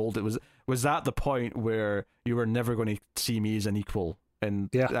this you hold it? Was that the point where you were never going to see me as an equal and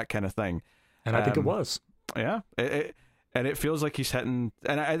that kind of thing? And I think it was. Yeah, and it feels like he's hitting.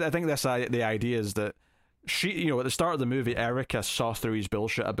 And I think that's the idea is that she, at the start of the movie, Erica saw through his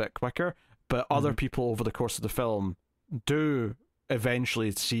bullshit a bit quicker, but other people over the course of the film do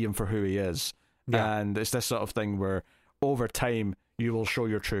eventually see him for who he is. Yeah. And it's this sort of thing where over time you will show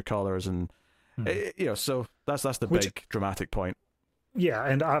your true colors, and so that's the big dramatic point. Yeah,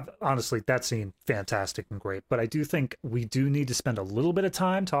 and honestly, that scene fantastic and great. But I do think we do need to spend a little bit of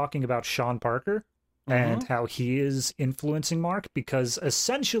time talking about Sean Parker and how he is influencing Mark, because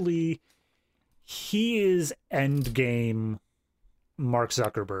essentially he is endgame Mark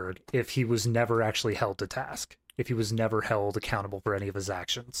Zuckerberg if he was never actually held to task, if he was never held accountable for any of his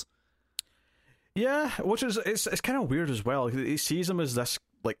actions. Yeah, which is it's kind of weird as well. He sees him as this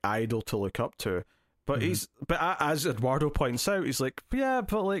like idol to look up to, but as Eduardo points out, he's like,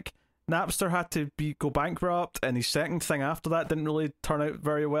 but like Napster had to go bankrupt, and his second thing after that didn't really turn out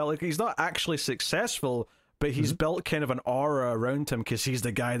very well. Like, he's not actually successful, but he's built kind of an aura around him because he's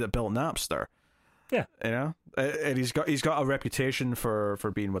the guy that built Napster. Yeah. You know? And he's got a reputation for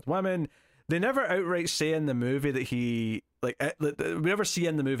being with women. They never outright say in the movie that he, like, we never see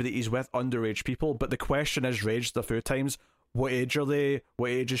in the movie that he's with underage people, but the question is raised a few times. What age are they?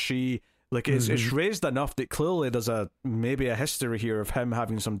 What age is she? Like, it's raised enough that clearly there's maybe a history here of him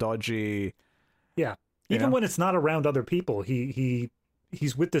having some dodgy... Yeah. Even when it's not around other people,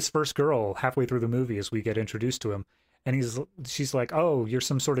 he's with this first girl halfway through the movie as we get introduced to him. And she's like, oh, you're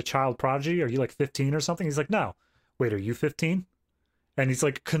some sort of child prodigy? Are you like 15 or something? He's like, no. Wait, are you 15? And he's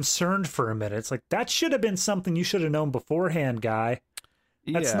like concerned for a minute. It's like, that should have been something you should have known beforehand, guy.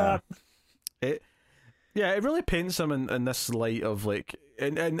 That's not... It really paints him in this light of like...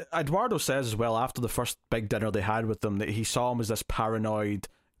 And Eduardo says as well, after the first big dinner they had with them, that he saw him as this paranoid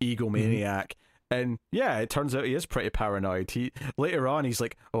egomaniac. And yeah, it turns out he is pretty paranoid. Later on, he's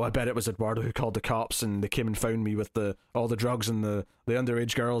like, "Oh, I bet it was Eduardo who called the cops, and they came and found me with all the drugs and the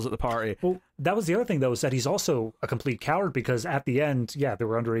underage girls at the party." Well, that was the other thing, though, is that he's also a complete coward because at the end, yeah, there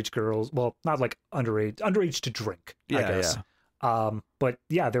were underage girls. Well, not like underage to drink, I guess. Yeah. But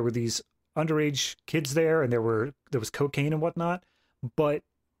yeah, there were these underage kids there, and there was cocaine and whatnot. But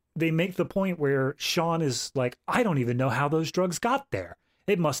they make the point where Sean is like, "I don't even know how those drugs got there.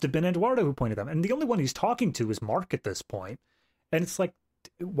 It must have been Eduardo who pointed them." And the only one he's talking to is Mark at this point. And it's like,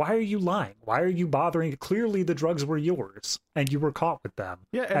 why are you lying? Why are you bothering? Clearly the drugs were yours and you were caught with them,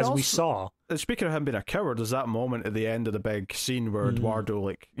 as we saw. Speaking of him being a coward, there's that moment at the end of the big scene where Eduardo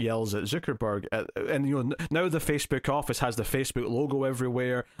like yells at Zuckerberg. And you know, now the Facebook office has the Facebook logo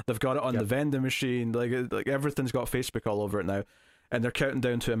everywhere. They've got it on the vending machine. Like everything's got Facebook all over it now. And they're counting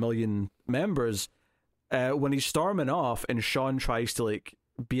down to 1 million members. When he's storming off and Sean tries to like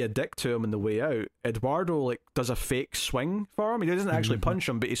be a dick to him on the way out, Eduardo like does a fake swing for him. He doesn't actually punch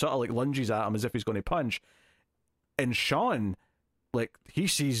him, but he sort of like lunges at him as if he's going to punch. And Sean, like, he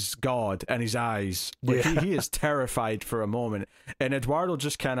sees God in his eyes. Like, he is terrified for a moment. And Eduardo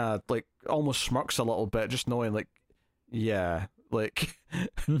just kind of like almost smirks a little bit, just knowing like, yeah, like,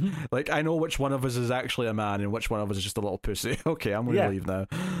 like I know which one of us is actually a man and which one of us is just a little pussy. Okay, I'm gonna leave now.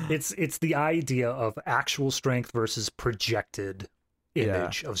 It's the idea of actual strength versus projected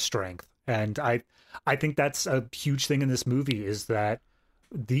image of strength, and I think that's a huge thing in this movie, is that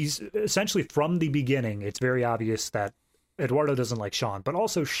these essentially from the beginning it's very obvious that Eduardo doesn't like Sean, but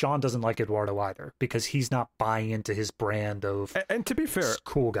also Sean doesn't like Eduardo either, because he's not buying into his brand of, and to be fair,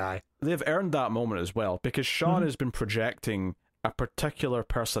 cool guy. They've earned that moment as well, because Sean has been projecting a particular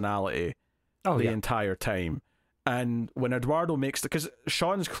personality the entire time. And when Eduardo makes because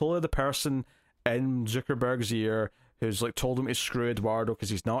Sean's clearly the person in Zuckerberg's ear who's like told him to screw Eduardo because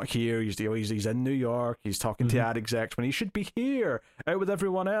he's not here. He's in New York. He's talking to ad execs when he should be here, out with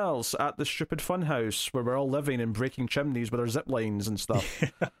everyone else at the stupid funhouse where we're all living and breaking chimneys with our zip lines and stuff.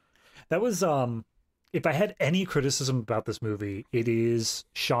 That was if I had any criticism about this movie, it is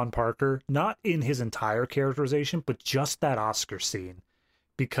Sean Parker, not in his entire characterization, but just that Oscar scene,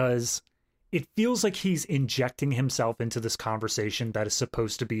 because it feels like he's injecting himself into this conversation that is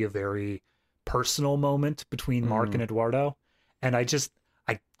supposed to be a very personal moment between Mark and Eduardo. And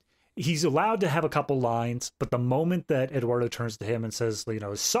he's allowed to have a couple lines, but the moment that Eduardo turns to him and says, you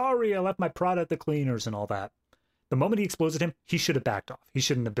know, sorry, I left my Prada at the cleaners and all that, the moment he explodes at him, he should have backed off. He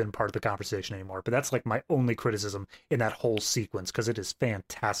shouldn't have been part of the conversation anymore. But that's like my only criticism in that whole sequence, because it is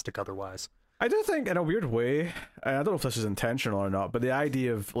fantastic otherwise. I do think, in a weird way, I don't know if this is intentional or not, but the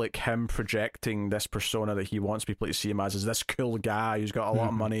idea of like him projecting this persona that he wants people to see him as is this cool guy who's got a lot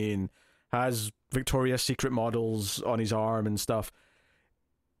of money and has Victoria's Secret models on his arm and stuff.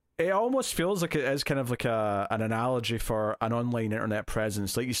 It almost feels like it is kind of like an analogy for an online internet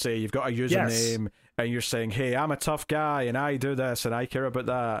presence. Like you say, you've got a username and you're saying, hey, I'm a tough guy and I do this and I care about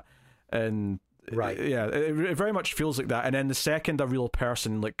that. And it very much feels like that. And then the second a real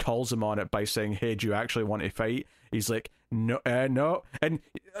person like calls him on it by saying, hey, do you actually want to fight? He's like, no. And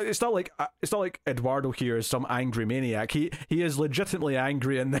it's not like Eduardo here is some angry maniac. He is legitimately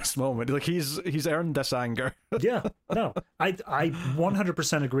angry in this moment. Like he's earned this anger. Yeah, no, I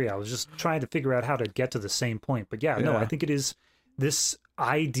 100% agree. I was just trying to figure out how to get to the same point, but no, I think it is this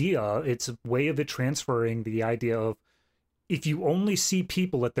idea. It's a way of it transferring the idea of, if you only see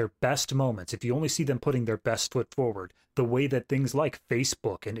people at their best moments, if you only see them putting their best foot forward, the way that things like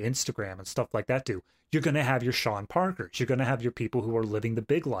Facebook and Instagram and stuff like that do, you're going to have your Sean Parkers. You're going to have your people who are living the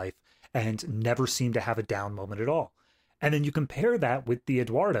big life and never seem to have a down moment at all. And then you compare that with the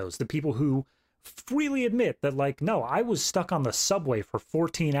Eduardos, the people who freely admit that, like, no, I was stuck on the subway for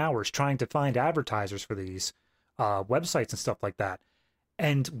 14 hours trying to find advertisers for these websites and stuff like that.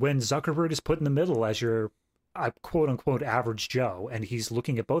 And when Zuckerberg is put in the middle as your a quote unquote average Joe and he's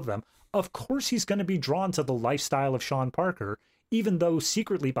looking at both of them, of course he's going to be drawn to the lifestyle of Sean Parker, even though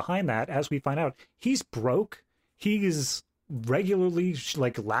secretly behind that, as we find out, he's broke. He is regularly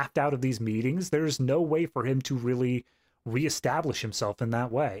like laughed out of these meetings. There's no way for him to really reestablish himself in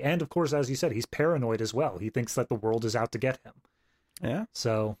that way. And of course, as you said, he's paranoid as well. He thinks that the world is out to get him. Yeah.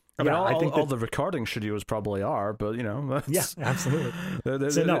 So I mean, all the recording studios probably are, but you know, yeah, absolutely.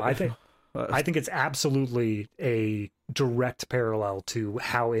 So no, I think it's absolutely a direct parallel to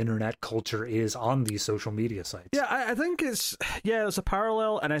how internet culture is on these social media sites. Yeah, I think there's a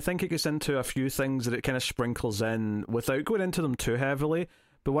parallel, and I think it gets into a few things that it kind of sprinkles in without going into them too heavily.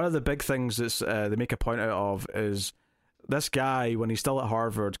 But one of the big things that they make a point out of is this guy, when he's still at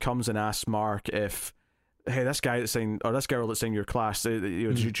Harvard, comes and asks Mark if, hey, this guy that's saying, or this girl that's in your class, do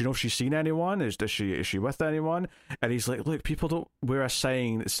you know if she's seen anyone? Is she with anyone? And he's like, look, people don't wear a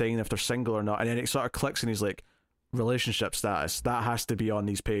sign saying if they're single or not. And then it sort of clicks, and he's like, relationship status, that has to be on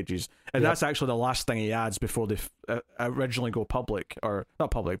these pages. And that's actually the last thing he adds before they originally go public, or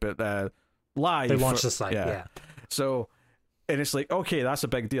not public, but live. They launch the site, yeah. So, and it's like, okay, that's a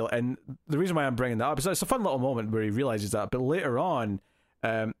big deal. And the reason why I'm bringing that up is it's a fun little moment where he realizes that. But later on,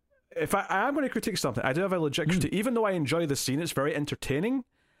 if I am going to critique something, I do have a legit critique. Even though I enjoy the scene, it's very entertaining.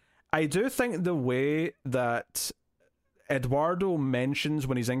 I do think the way that Eduardo mentions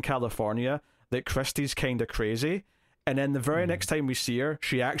when he's in California that Christie's kind of crazy, and then the very next time we see her,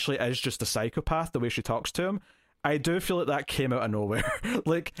 she actually is just a psychopath, the way she talks to him. I do feel that came out of nowhere.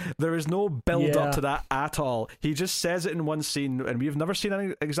 Like, there is no build up to that at all. He just says it in one scene, and we've never seen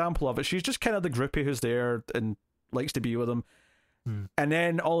any example of it. She's just kind of the groupie who's there and likes to be with him. And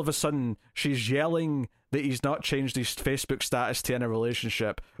then all of a sudden, she's yelling that he's not changed his Facebook status to in a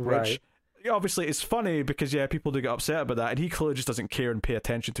relationship, which obviously is funny because, people do get upset about that, and he clearly just doesn't care and pay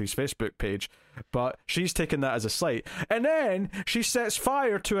attention to his Facebook page, but she's taken that as a slight. And then she sets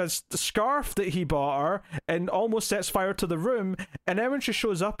fire to a scarf that he bought her and almost sets fire to the room, and then when she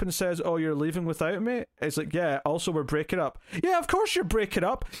shows up and says, oh, you're leaving without me, it's like, yeah, also we're breaking up. Yeah, of course you're breaking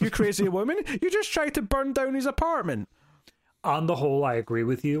up, you crazy woman. You just tried to burn down his apartment. On the whole, I agree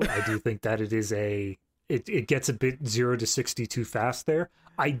with you. I do think that it is it gets a bit 0 to 60 too fast there.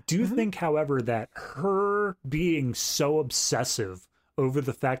 I do think, however, that her being so obsessive over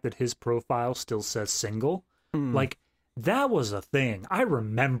the fact that his profile still says single, like, that was a thing. I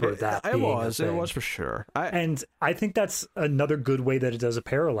remember that being a thing. It was for sure. And I think that's another good way that it does a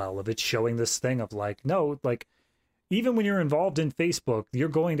parallel of it showing this thing of like, no, like, even when you're involved in Facebook, you're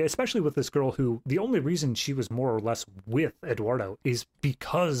going to, especially with this girl who, the only reason she was more or less with Eduardo is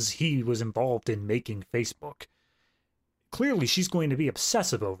because he was involved in making Facebook. Clearly, she's going to be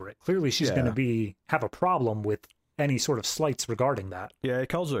obsessive over it. Clearly, she's going to have a problem with any sort of slights regarding that. Yeah, he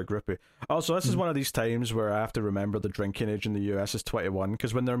calls her a groupie. Also, this is one of these times where I have to remember the drinking age in the US is 21,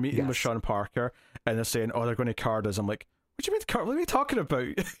 because when they're meeting with Sean Parker and they're saying, oh, they're going to card us, I'm like, what do you mean, what are you talking about?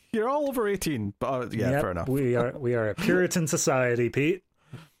 You're all over 18. But fair enough. We are a Puritan society, Pete.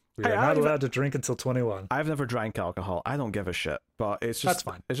 We are not allowed to drink until 21. I've never drank alcohol. I don't give a shit. But it's just, that's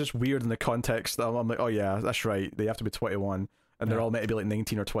fine. It's just weird in the context that I'm like, oh yeah, that's right. They have to be 21, and they're all meant to be like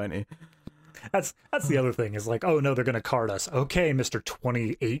 19 or 20. That's the other thing, is like, oh no, they're gonna card us. Okay, Mr.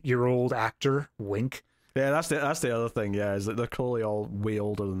 28-year-old actor, wink. Yeah, that's the other thing. Yeah, is that they're clearly all way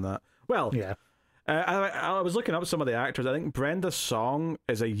older than that. Well, yeah. I was looking up some of the actors. I think Brenda Song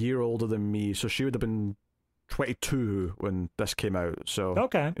is a year older than me, so she would have been 22 when this came out. So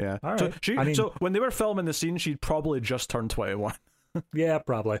okay, yeah. All right. So when they were filming the scene, she'd probably just turned 21. Yeah,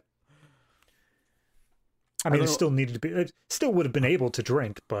 probably. I mean, it still would have been able to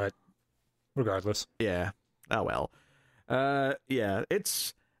drink, but regardless. Yeah. Oh well. Yeah.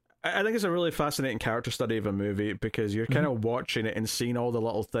 I think it's a really fascinating character study of a movie, because you're kind of watching it and seeing all the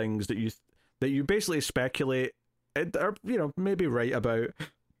little things that you basically speculate are, maybe right about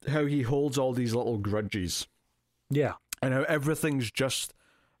how he holds all these little grudges. Yeah. And how everything's just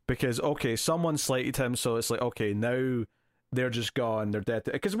because, okay, someone slighted him, so it's like, okay, now they're just gone, they're dead.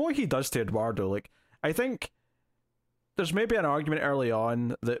 Because what he does to Eduardo, like, I think there's maybe an argument early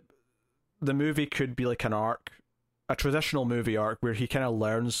on that the movie could be like an arc, a traditional movie arc, where he kind of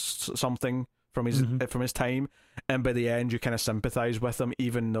learns something from his time, and by the end you kind of sympathize with him,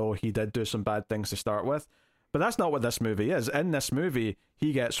 even though he did do some bad things to start with. But that's not what this movie is. In this movie,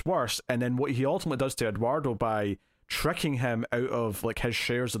 he gets worse, and then what he ultimately does to Eduardo by tricking him out of like his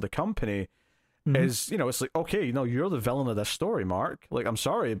shares of the company is, it's like, okay, you're the villain of this story, Mark. Like, I'm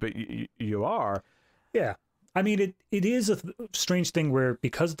sorry, but you are. Yeah. I mean, it is a strange thing where,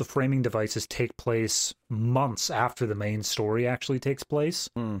 because the framing devices take place months after the main story actually takes place,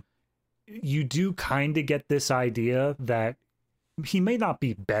 you do kind of get this idea that he may not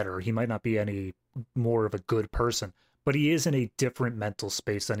be better, he might not be any more of a good person, but he is in a different mental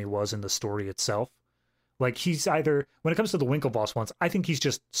space than he was in the story itself. Like, he's either, when it comes to the Winklevoss ones, I think he's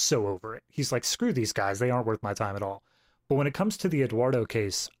just so over it. He's like, screw these guys, they aren't worth my time at all. But when it comes to the Eduardo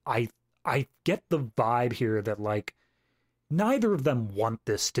case, I get the vibe here that, like, neither of them want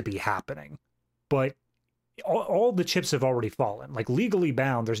this to be happening, but all the chips have already fallen. Like, legally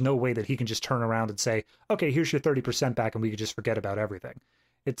bound, there's no way that he can just turn around and say, okay, here's your 30% back and we can just forget about everything.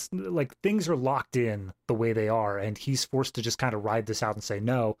 It's like things are locked in the way they are, and he's forced to just kind of ride this out and say,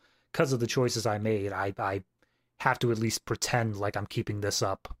 no, because of the choices I made, I have to at least pretend like I'm keeping this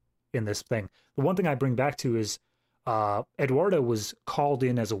up in this thing. The one thing I bring back to is Eduardo was called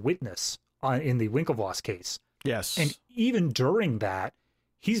in as a witness in the Winklevoss case. Yes. And even during that,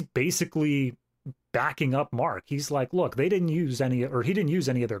 he's basically backing up Mark. He's like, look, he didn't use any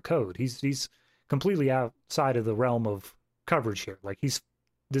of their code. He's completely outside of the realm of coverage here. Like,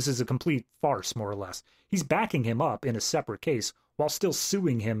 this is a complete farce, more or less. He's backing him up in a separate case while still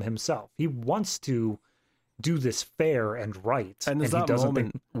suing him himself. He wants to do this fair and right. And there's that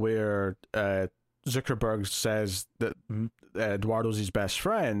moment where Zuckerberg says that Eduardo's his best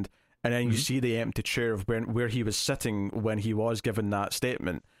friend, and then you see the empty chair of where he was sitting when he was given that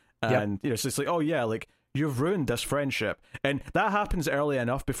statement. And you know, so it's like, oh yeah, like, you've ruined this friendship. And that happens early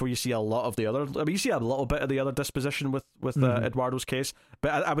enough before you see a lot of the other, I mean, you see a little bit of the other disposition with Eduardo's case,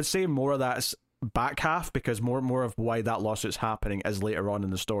 but I would say more of that's back half, because more of why that lawsuit's happening is later on in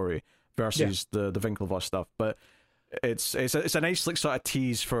the story versus the Winklevoss stuff. But it's a nice, like, sort of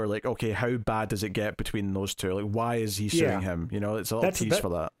tease for, like, okay, how bad does it get between those two? Like, why is he suing him? You know, it's a little tease for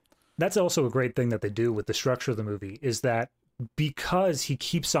that. That's also a great thing that they do with the structure of the movie, is that because he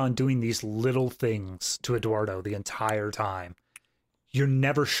keeps on doing these little things to Eduardo the entire time, you're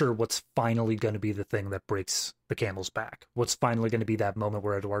never sure what's finally going to be the thing that breaks the camel's back. What's finally going to be that moment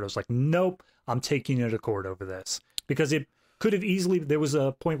where Eduardo's like, nope, I'm taking you to court over this. Because it could have easily, there was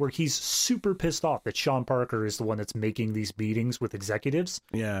a point where he's super pissed off that Sean Parker is the one that's making these meetings with executives.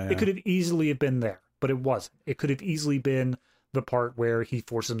 Yeah. It could have easily have been there, but it wasn't. It could have easily been the part where he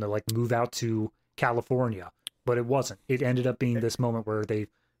forced him to, like, move out to California, but it wasn't. It ended up being this moment where they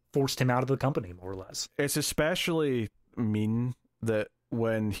forced him out of the company, more or less. It's especially mean that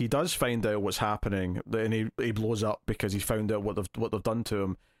when he does find out what's happening, and he blows up because he found out what they've done to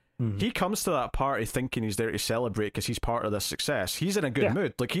him, he comes to that party thinking he's there to celebrate because he's part of this success. He's in a good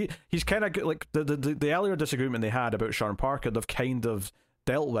mood. Like, he's kind of good. Like, the earlier disagreement they had about Sean Parker, they've kind of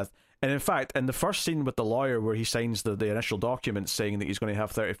dealt with. And in fact, in the first scene with the lawyer where he signs the initial document saying that he's going to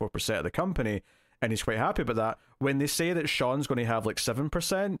have 34% of the company, and he's quite happy about that, when they say that Sean's going to have like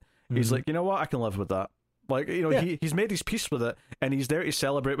 7%, he's like, you know what, I can live with that. Like, you know, he's made his peace with it, and he's there to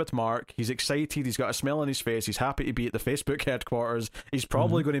celebrate with Mark. He's excited, he's got a smile on his face, he's happy to be at the Facebook headquarters. He's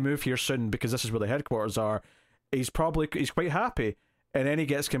probably going to move here soon because this is where the headquarters are. He's quite happy, and then he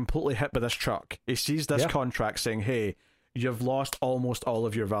gets completely hit by this truck. He sees this contract saying, hey, you've lost almost all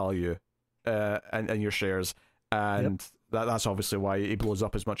of your value and your shares, and that's obviously why he blows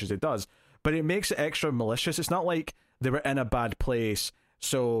up as much as he does. But it makes it extra malicious. It's not like they were in a bad place,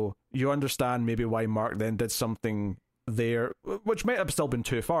 so you understand maybe why Mark then did something there, which might have still been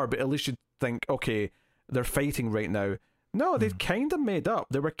too far, but at least you'd think, okay, they're fighting right now. No, they've kind of made up.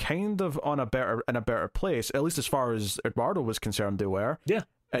 They were kind of in a better place, at least as far as Eduardo was concerned, they were. Yeah.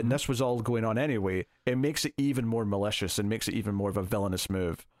 And this was all going on anyway. It makes it even more malicious and makes it even more of a villainous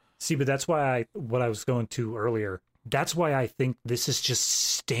move. See, but that's why what I was going to earlier, that's why I think this is just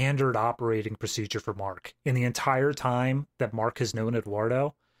standard operating procedure for Mark in the entire time that Mark has known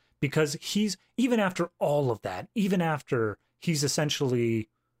Eduardo, because he's, even after all of that, even after he's essentially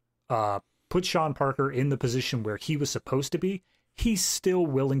put Sean Parker in the position where he was supposed to be, he's still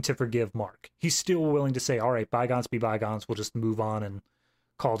willing to forgive Mark. He's still willing to say, all right, bygones be bygones, we'll just move on and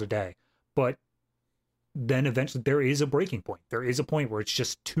call it a day. But then eventually there is a breaking point. There is a point where it's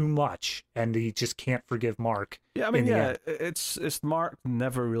just too much and he just can't forgive Mark. Yeah, I mean, it's Mark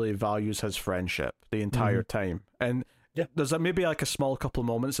never really values his friendship the entire time. And there's maybe like a small couple of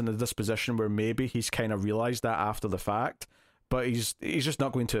moments in the disposition where maybe he's kind of realized that after the fact, but he's just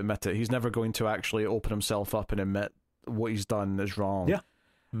not going to admit it. He's never going to actually open himself up and admit what he's done is wrong. Yeah.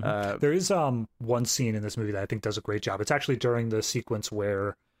 There is one scene in this movie that I think does a great job. It's actually during the sequence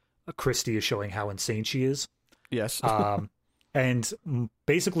where Christy is showing how insane she is. Yes. And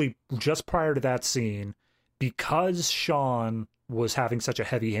basically just prior to that scene, because Sean was having such a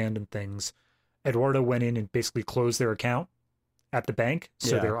heavy hand in things, Eduardo went in and basically closed their account at the bank,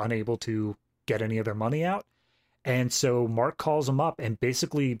 so they're unable to get any of their money out. And so Mark calls him up and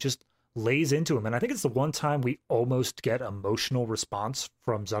basically just lays into him. And I think it's the one time we almost get emotional response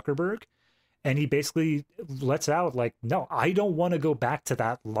from Zuckerberg. And he basically lets out like, no, I don't want to go back to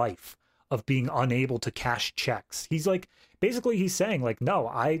that life of being unable to cash checks. He's like, basically he's saying like,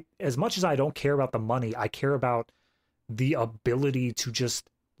 no, as much as I don't care about the money, I care about the ability to just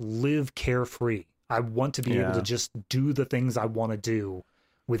live carefree. I want to be able to just do the things I want to do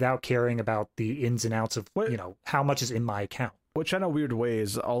without caring about the ins and outs of, how much is in my account. Which in a weird way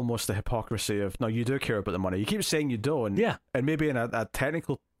is almost the hypocrisy of, no, you do care about the money. You keep saying you don't. Yeah. And maybe in a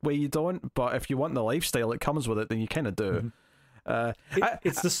technical way you don't, but if you want the lifestyle that comes with it, then you kind of do.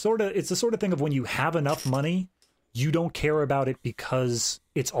 It's the sort of thing of when you have enough money, you don't care about it because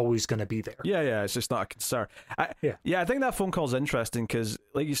it's always going to be there. Yeah, it's just not a concern. I think that phone call is interesting because,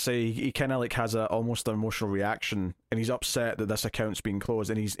 like you say, he kind of like has almost an emotional reaction, and he's upset that this account's being closed,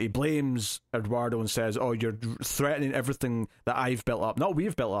 and he blames Eduardo and says, "Oh, you're threatening everything that I've built up. Not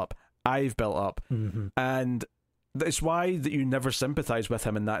we've built up, I've built up," and it's why that you never sympathize with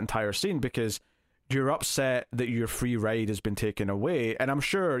him in that entire scene, because you're upset that your free ride has been taken away. And I'm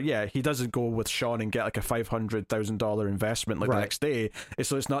sure, he doesn't go with Sean and get like a $500,000 investment the next day,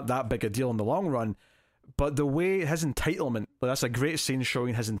 so it's not that big a deal in the long run. But the way his entitlement, that's a great scene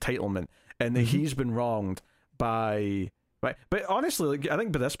showing his entitlement, and that he's been wronged by. But honestly, like, I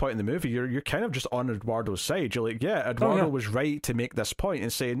think by this point in the movie, you're kind of just on Eduardo's side. You're like, Eduardo was right to make this point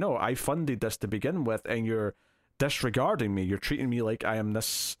and say, no, I funded this to begin with, and you're disregarding me. You're treating me like I am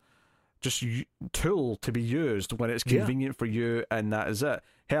this just tool to be used when it's convenient for you, and that is it.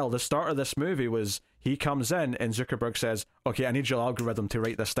 Hell, the start of this movie was he comes in and Zuckerberg says, okay, I need your algorithm to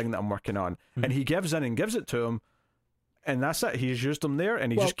write this thing that I'm working on. And he gives in and gives it to him, and that's it. He's used them there,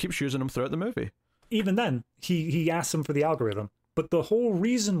 and he just keeps using them throughout the movie. Even then, he asks him for the algorithm. But the whole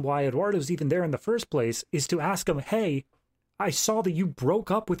reason why Eduardo's even there in the first place is to ask him, hey, I saw that you broke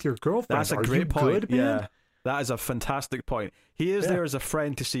up with your girlfriend. That's a great point. Good, man? That is a fantastic point. He is there as a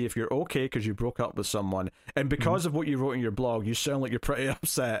friend to see if you're okay because you broke up with someone. And because of what you wrote in your blog, you sound like you're pretty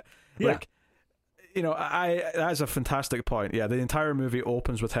upset. Like, that is a fantastic point. Yeah, the entire movie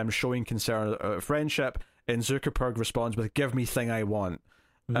opens with him showing concern about friendship, and Zuckerberg responds with, give me thing I want,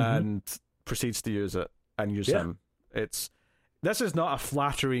 and proceeds to use it and use him. This is not a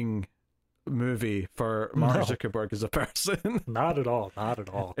flattering movie for Mark Zuckerberg as a person. Not at all. Not at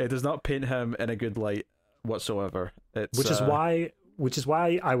all. It does not paint him in a good light whatsoever. Which is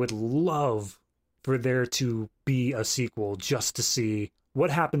why I would love for there to be a sequel, just to see what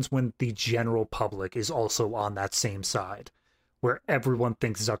happens when the general public is also on that same side, where everyone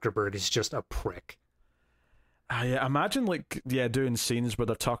thinks Zuckerberg is just a prick. Imagine doing scenes where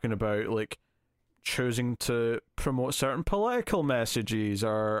they're talking about like choosing to promote certain political messages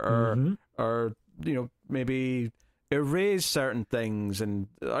or maybe erase certain things, and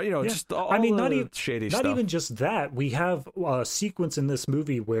just all shady stuff. Not even just that. We have a sequence in this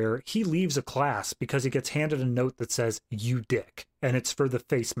movie where he leaves a class because he gets handed a note that says "you dick," and it's for the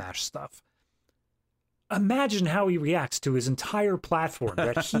face mash stuff. Imagine how he reacts to his entire platform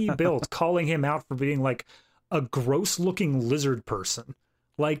that he built, calling him out for being like a gross looking lizard person.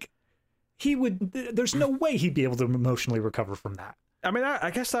 Like, there's no way he'd be able to emotionally recover from that. I mean, I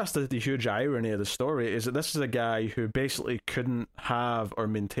guess that's the huge irony of the story, is that this is a guy who basically couldn't have or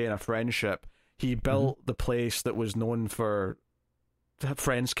maintain a friendship. He built the place that was known for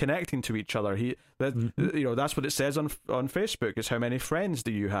friends connecting to each other. That's what it says on Facebook, is how many friends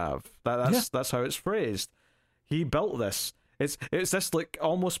do you have? That's how it's phrased. He built this. It's this like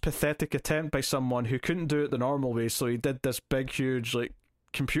almost pathetic attempt by someone who couldn't do it the normal way, so he did this big, huge like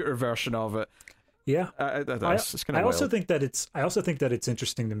computer version of it. Yeah, it's kind of I also think that it's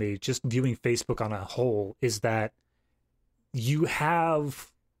interesting to me, just viewing Facebook on a whole, is that you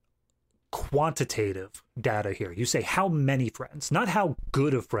have quantitative data here. You say how many friends, not how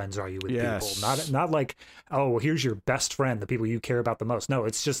good of friends are you with people. Not like, oh, here's your best friend, the people you care about the most. No,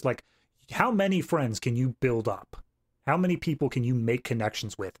 it's just like, how many friends can you build up? How many people can you make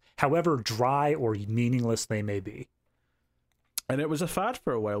connections with, however dry or meaningless they may be? And it was a fad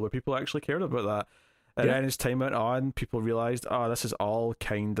for a while where people actually cared about that. And then as time went on, people realized, this is all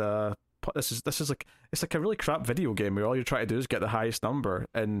kind of... This is like... It's like a really crap video game where all you're trying to do is get the highest number.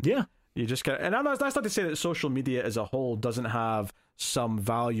 And you just get... And that's not to say that social media as a whole doesn't have some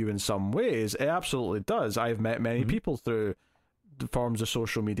value in some ways. It absolutely does. I've met many people through the forms of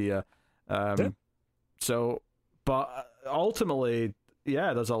social media. So... But ultimately,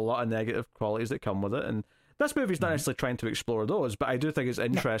 there's a lot of negative qualities that come with it. And this movie's not necessarily trying to explore those, but I do think it's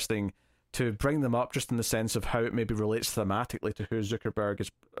interesting to bring them up just in the sense of how it maybe relates thematically to who Zuckerberg is,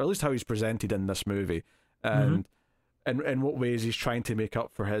 or at least how he's presented in this movie. And in what ways he's trying to make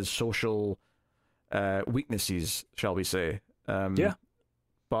up for his social weaknesses, shall we say. Yeah.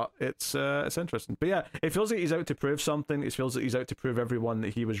 But it's interesting. But yeah, it feels like he's out to prove something. It feels like he's out to prove everyone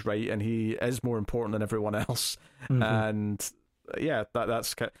that he was right and he is more important than everyone else. Mm-hmm. And yeah,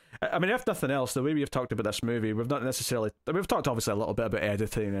 that's kind of, I mean, if nothing else, the way we've talked about this movie, we've not necessarily, we've talked obviously a little bit about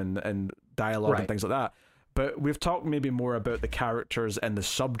editing and dialogue and things like that, but we've talked maybe more about the characters and the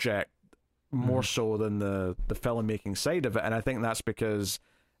subject more so than the filmmaking side of it. And I think that's because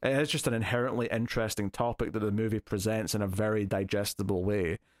it is just an inherently interesting topic that the movie presents in a very digestible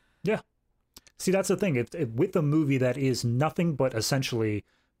way. Yeah. See, that's the thing. With a movie that is nothing but essentially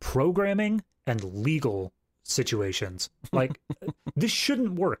programming and legal situations, like, this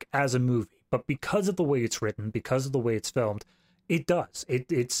shouldn't work as a movie, but because of the way it's written, because of the way it's filmed, it does.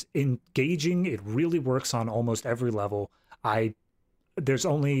 It's engaging. It really works on almost every level. There's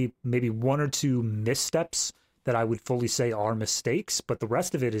only maybe one or two missteps that I would fully say are mistakes, but the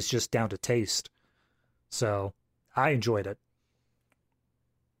rest of it is just down to taste. So I enjoyed it.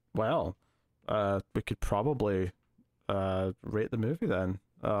 Well, we could probably rate the movie then,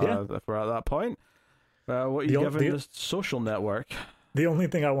 if we're at that point. What are you giving The Social Network? The only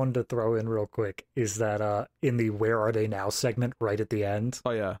thing I wanted to throw in real quick is that in the Where Are They Now segment right at the end,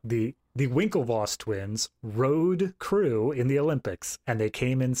 the Winklevoss twins rode crew in the Olympics, and they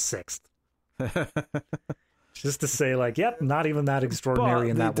came in 6th. Just to say, like, yep, not even that extraordinary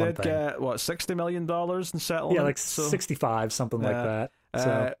in that one thing. They did get, what, $60 million in settlement? Yeah, like 65, something like that.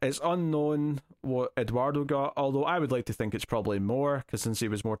 So. It's unknown what Eduardo got, although I would like to think it's probably more, because since he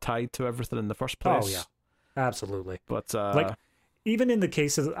was more tied to everything in the first place. Oh, yeah. Absolutely. But, like, even in the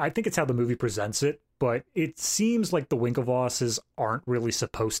case of, I think it's how the movie presents it, but it seems like the Winklevosses aren't really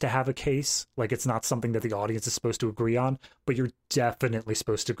supposed to have a case. Like, it's not something that the audience is supposed to agree on, but you're definitely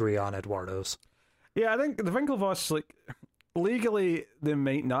supposed to agree on Eduardo's. Yeah, I think the Winklevoss, like, legally they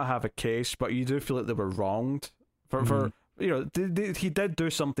might not have a case, but you do feel like they were wronged for you know, he did do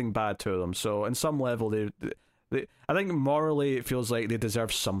something bad to them. So in some level, they I think morally it feels like they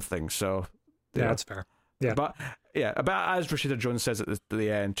deserve something. So yeah, that's fair. Yeah, but as Rashida Jones says at the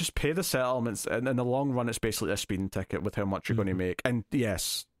end, just pay the settlements, and in the long run, it's basically a speeding ticket with how much you're going to make. And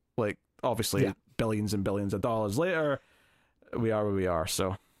yes, like, obviously, billions and billions of dollars later, we are where we are.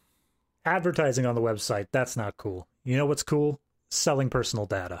 So. Advertising on the website, that's not cool. You know what's cool? Selling personal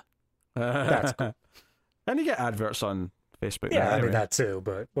data. That's cool. And you get adverts on Facebook. Yeah, I mean that too,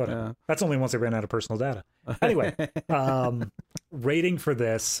 but whatever. Yeah. That's only once they ran out of personal data. Anyway, rating for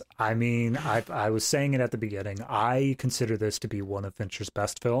this, I mean, I was saying it at the beginning, I consider this to be one of Fincher's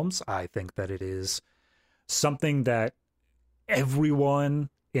best films. I think that it is something that everyone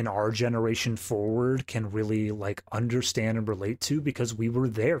in our generation forward can really, like, understand and relate to, because we were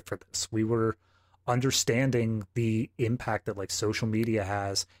there for this. We were understanding the impact that, like, social media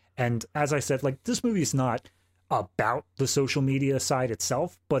has. And as I said, like, this movie is not about the social media side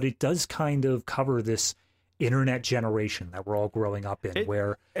itself, but it does kind of cover this internet generation that we're all growing up in,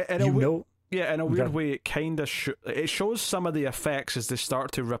 where in a weird way, it kind of it shows some of the effects as they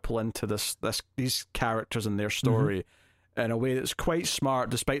start to ripple into these characters and their story. In a way that's quite smart,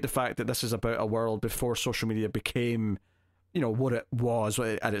 despite the fact that this is about a world before social media became, you know, what it was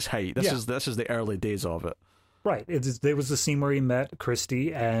at its height. This is the early days of it. Right. There was the scene where he met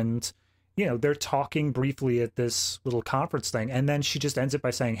Christy, and, you know, they're talking briefly at this little conference thing, and then she just ends it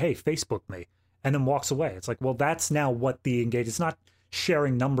by saying, "Hey, Facebook me," and then walks away. It's like, well, that's now what the engage. It's not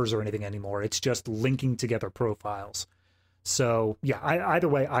sharing numbers or anything anymore. It's just linking together profiles. So yeah, either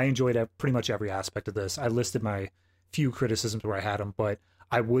way, I enjoyed pretty much every aspect of this. I listed my few criticisms where I had them, but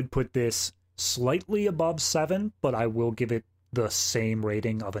I would put this slightly above 7, but I will give it the same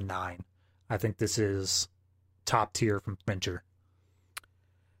rating of a 9. I think this is top tier from Fincher.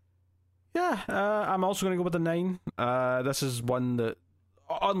 Yeah, I'm also going to go with a 9. This is one that,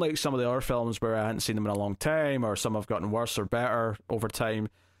 unlike some of the other films where I hadn't seen them in a long time, or some have gotten worse or better over time,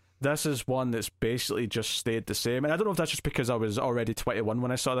 this is one that's basically just stayed the same. And I don't know if that's just because I was already 21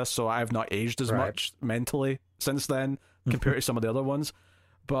 when I saw this, so I have not aged as much mentally since then compared to some of the other ones.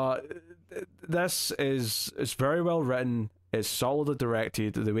 But this is very well written. It's solidly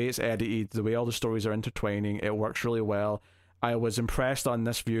directed. The way it's edited, the way all the stories are intertwining, it works really well. I was impressed on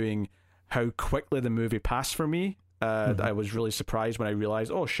this viewing how quickly the movie passed for me. I was really surprised when I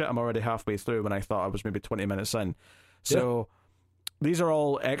realized, oh shit, I'm already halfway through, when I thought I was maybe 20 minutes in. So these are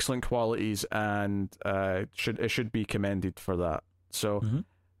all excellent qualities, and it should be commended for that. So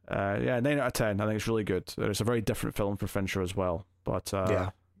 9 out of 10. I think it's really good. It's a very different film for Fincher as well. But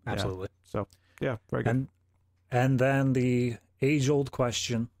absolutely. So yeah, very good. And then the age-old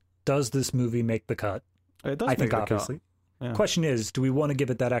question: does this movie make the cut? It does I think, make the obviously. cut. Yeah. Question is, do we want to give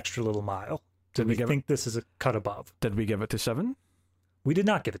it that extra little mile? Do we think this is a cut above? Did we give it to 7? We did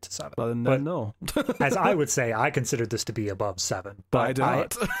not give it to 7. Well, then but no. as I would say, I consider this to be above 7. But I do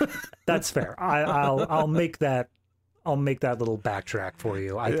not. That's fair. I'll make that little backtrack for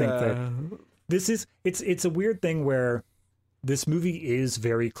you. I think that this is it's a weird thing where this movie is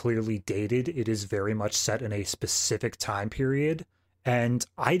very clearly dated. It is very much set in a specific time period. And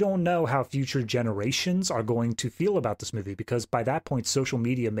I don't know how future generations are going to feel about this movie, because by that point, social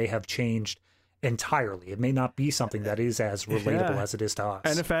media may have changed entirely. It may not be something that is as relatable as it is to us.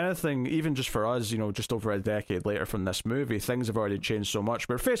 And if anything, even just for us, just over a decade later from this movie, things have already changed so much,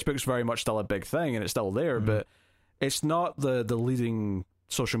 where Facebook's very much still a big thing and it's still there, but it's not the leading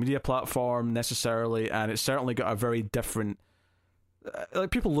social media platform necessarily, and it's certainly got a very different...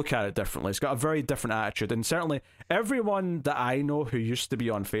 people look at it differently. It's got a very different attitude, and certainly everyone that I know who used to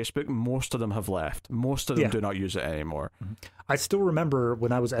be on Facebook, most of them have left. Most of them do not use it anymore. I still remember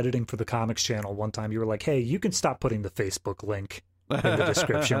when I was editing for the Comics Channel one time, you were like, hey, you can stop putting the Facebook link in the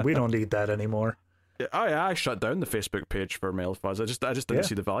description. We don't need that anymore. I shut down the Facebook page for Mail Fuzz. I just didn't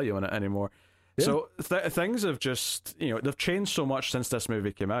see the value in it anymore. Yeah. So things have just, they've changed so much since this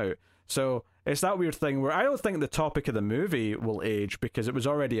movie came out. So it's that weird thing where I don't think the topic of the movie will age, because it was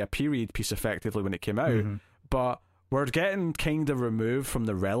already a period piece effectively when it came out. But we're getting kind of removed from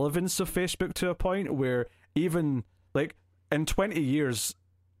the relevance of Facebook to a point where even like in 20 years,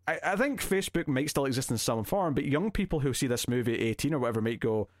 I think Facebook might still exist in some form, but young people who see this movie at 18 or whatever might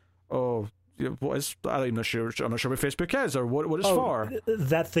go, oh, what is... I'm not sure what Facebook is or what it's for.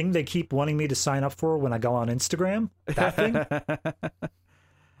 That thing they keep wanting me to sign up for when I go on Instagram? That thing?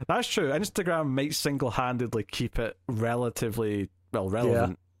 That's true. Instagram might single-handedly keep it relatively,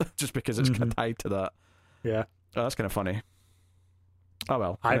 relevant, just because it's kind of tied to that. Yeah. Oh, that's kind of funny. Oh,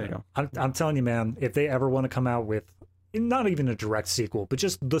 well, there you go. I'm telling you, man, if they ever want to come out with, not even a direct sequel, but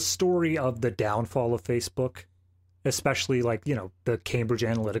just the story of the downfall of Facebook, especially like, the Cambridge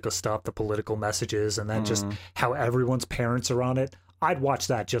Analytica stuff, the political messages, and then just how everyone's parents are on it, I'd watch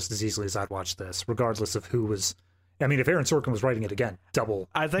that just as easily as I'd watch this, regardless of who was... I mean, if Aaron Sorkin was writing it again, double.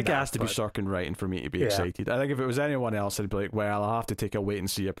 I think it has to be Sorkin writing for me to be excited. I think if it was anyone else, I'd be like, well, I'll have to take a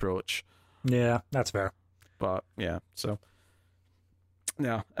wait-and-see approach. Yeah, that's fair. But, yeah, so...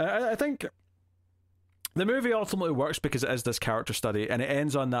 Yeah, I think the movie ultimately works because it is this character study, and it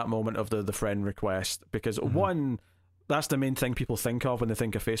ends on that moment of the friend request, because one, that's the main thing people think of when they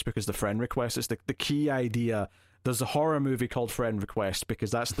think of Facebook, is the friend request. It's the key idea. There's a horror movie called Friend Request, because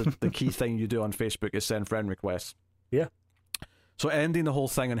that's the key thing you do on Facebook is send friend requests. Yeah. So ending the whole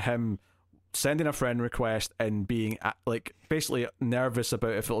thing on him sending a friend request and being like basically nervous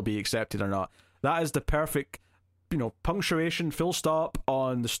about if it'll be accepted or not, that is the perfect... punctuation, full stop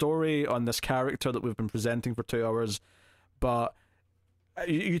on the story, on this character that we've been presenting for 2 hours. But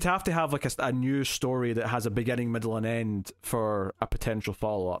you'd have to have like a new story that has a beginning, middle, and end for a potential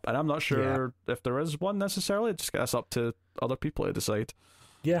follow-up. And I'm not sure if there is one necessarily. Just that's up to other people to decide.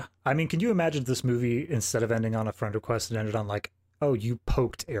 Yeah. I mean, can you imagine if this movie, instead of ending on a friend request, it ended on like, oh, you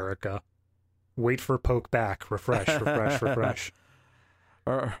poked Erica. Wait for poke back. Refresh, refresh, refresh.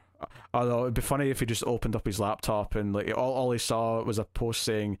 Or... Although it'd be funny if he just opened up his laptop and like all he saw was a post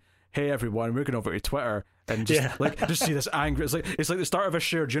saying, "Hey everyone, we're going over to Twitter," and just see this angry. It's like the start of a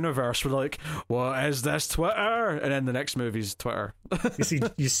shared universe. We're like, "What is this Twitter?" And then the next movie's Twitter.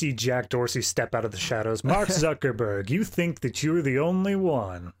 you see Jack Dorsey step out of the shadows. Mark Zuckerberg, you think that you're the only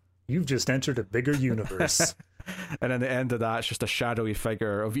one? You've just entered a bigger universe. And then the end of that, it's just a shadowy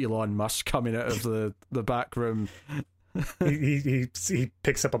figure of Elon Musk coming out of the back room. he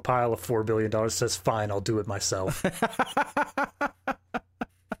picks up a pile of $4 billion, says, fine, I'll do it myself.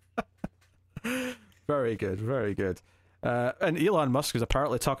 Very good, very good. And Elon Musk is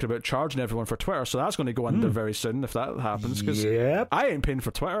apparently talking about charging everyone for Twitter, so that's going to go under very soon if that happens, because I ain't paying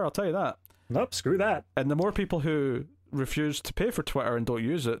for Twitter, I'll tell you that. Nope, screw that. And the more people who refuse to pay for Twitter and don't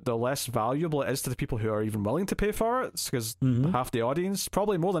use it, the less valuable it is to the people who are even willing to pay for it, because half the audience,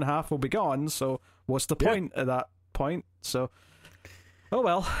 probably more than half, will be gone, so what's the point at that point? So oh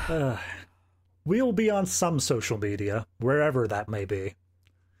well. We'll be on some social media, wherever that may be.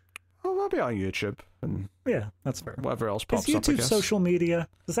 Oh, we'll be on YouTube and that's fair. Whatever else pops is up, I YouTube guess. social media?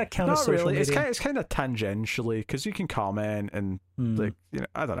 Does that count Not as social really. media? It's kind of tangentially, because you can comment and like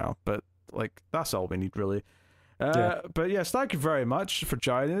I don't know, but like that's all we need really. But yes, thank you very much for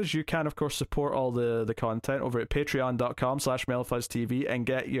joining us. You can of course support all the content over at patreon.com/MailFuzzTV and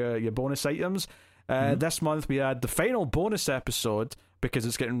get your bonus items. This month we had the final bonus episode because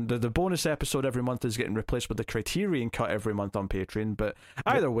it's getting the bonus episode every month is getting replaced with the Criterion cut every month on Patreon. But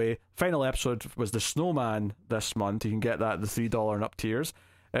either way, final episode was the Snowman this month. You can get that at the $3 and up tiers.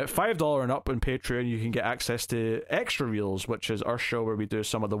 At $5 and up on Patreon, you can get access to Extra Reels, which is our show where we do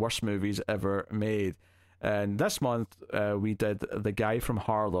some of the worst movies ever made. And this month, we did The Guy from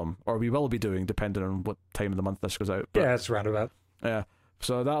Harlem, or we will be doing, depending on what time of the month this goes out. But, yeah, it's roundabout. Yeah,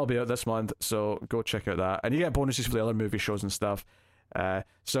 so that'll be out this month, so go check out that. And you get bonuses for the other movie shows and stuff.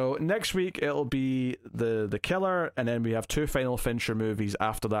 So next week, it'll be The Killer, and then we have 2 Final Fincher movies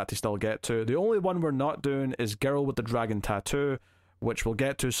after that to still get to. The only one we're not doing is Girl with the Dragon Tattoo, which we'll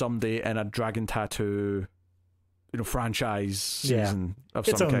get to someday in a Dragon Tattoo, franchise season of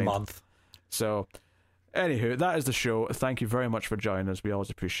some kind. It's a month. So... Anywho, that is the show. Thank you very much for joining us. We always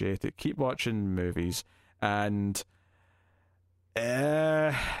appreciate it. Keep watching movies, and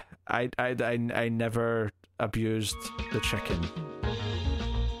I never abused the chicken.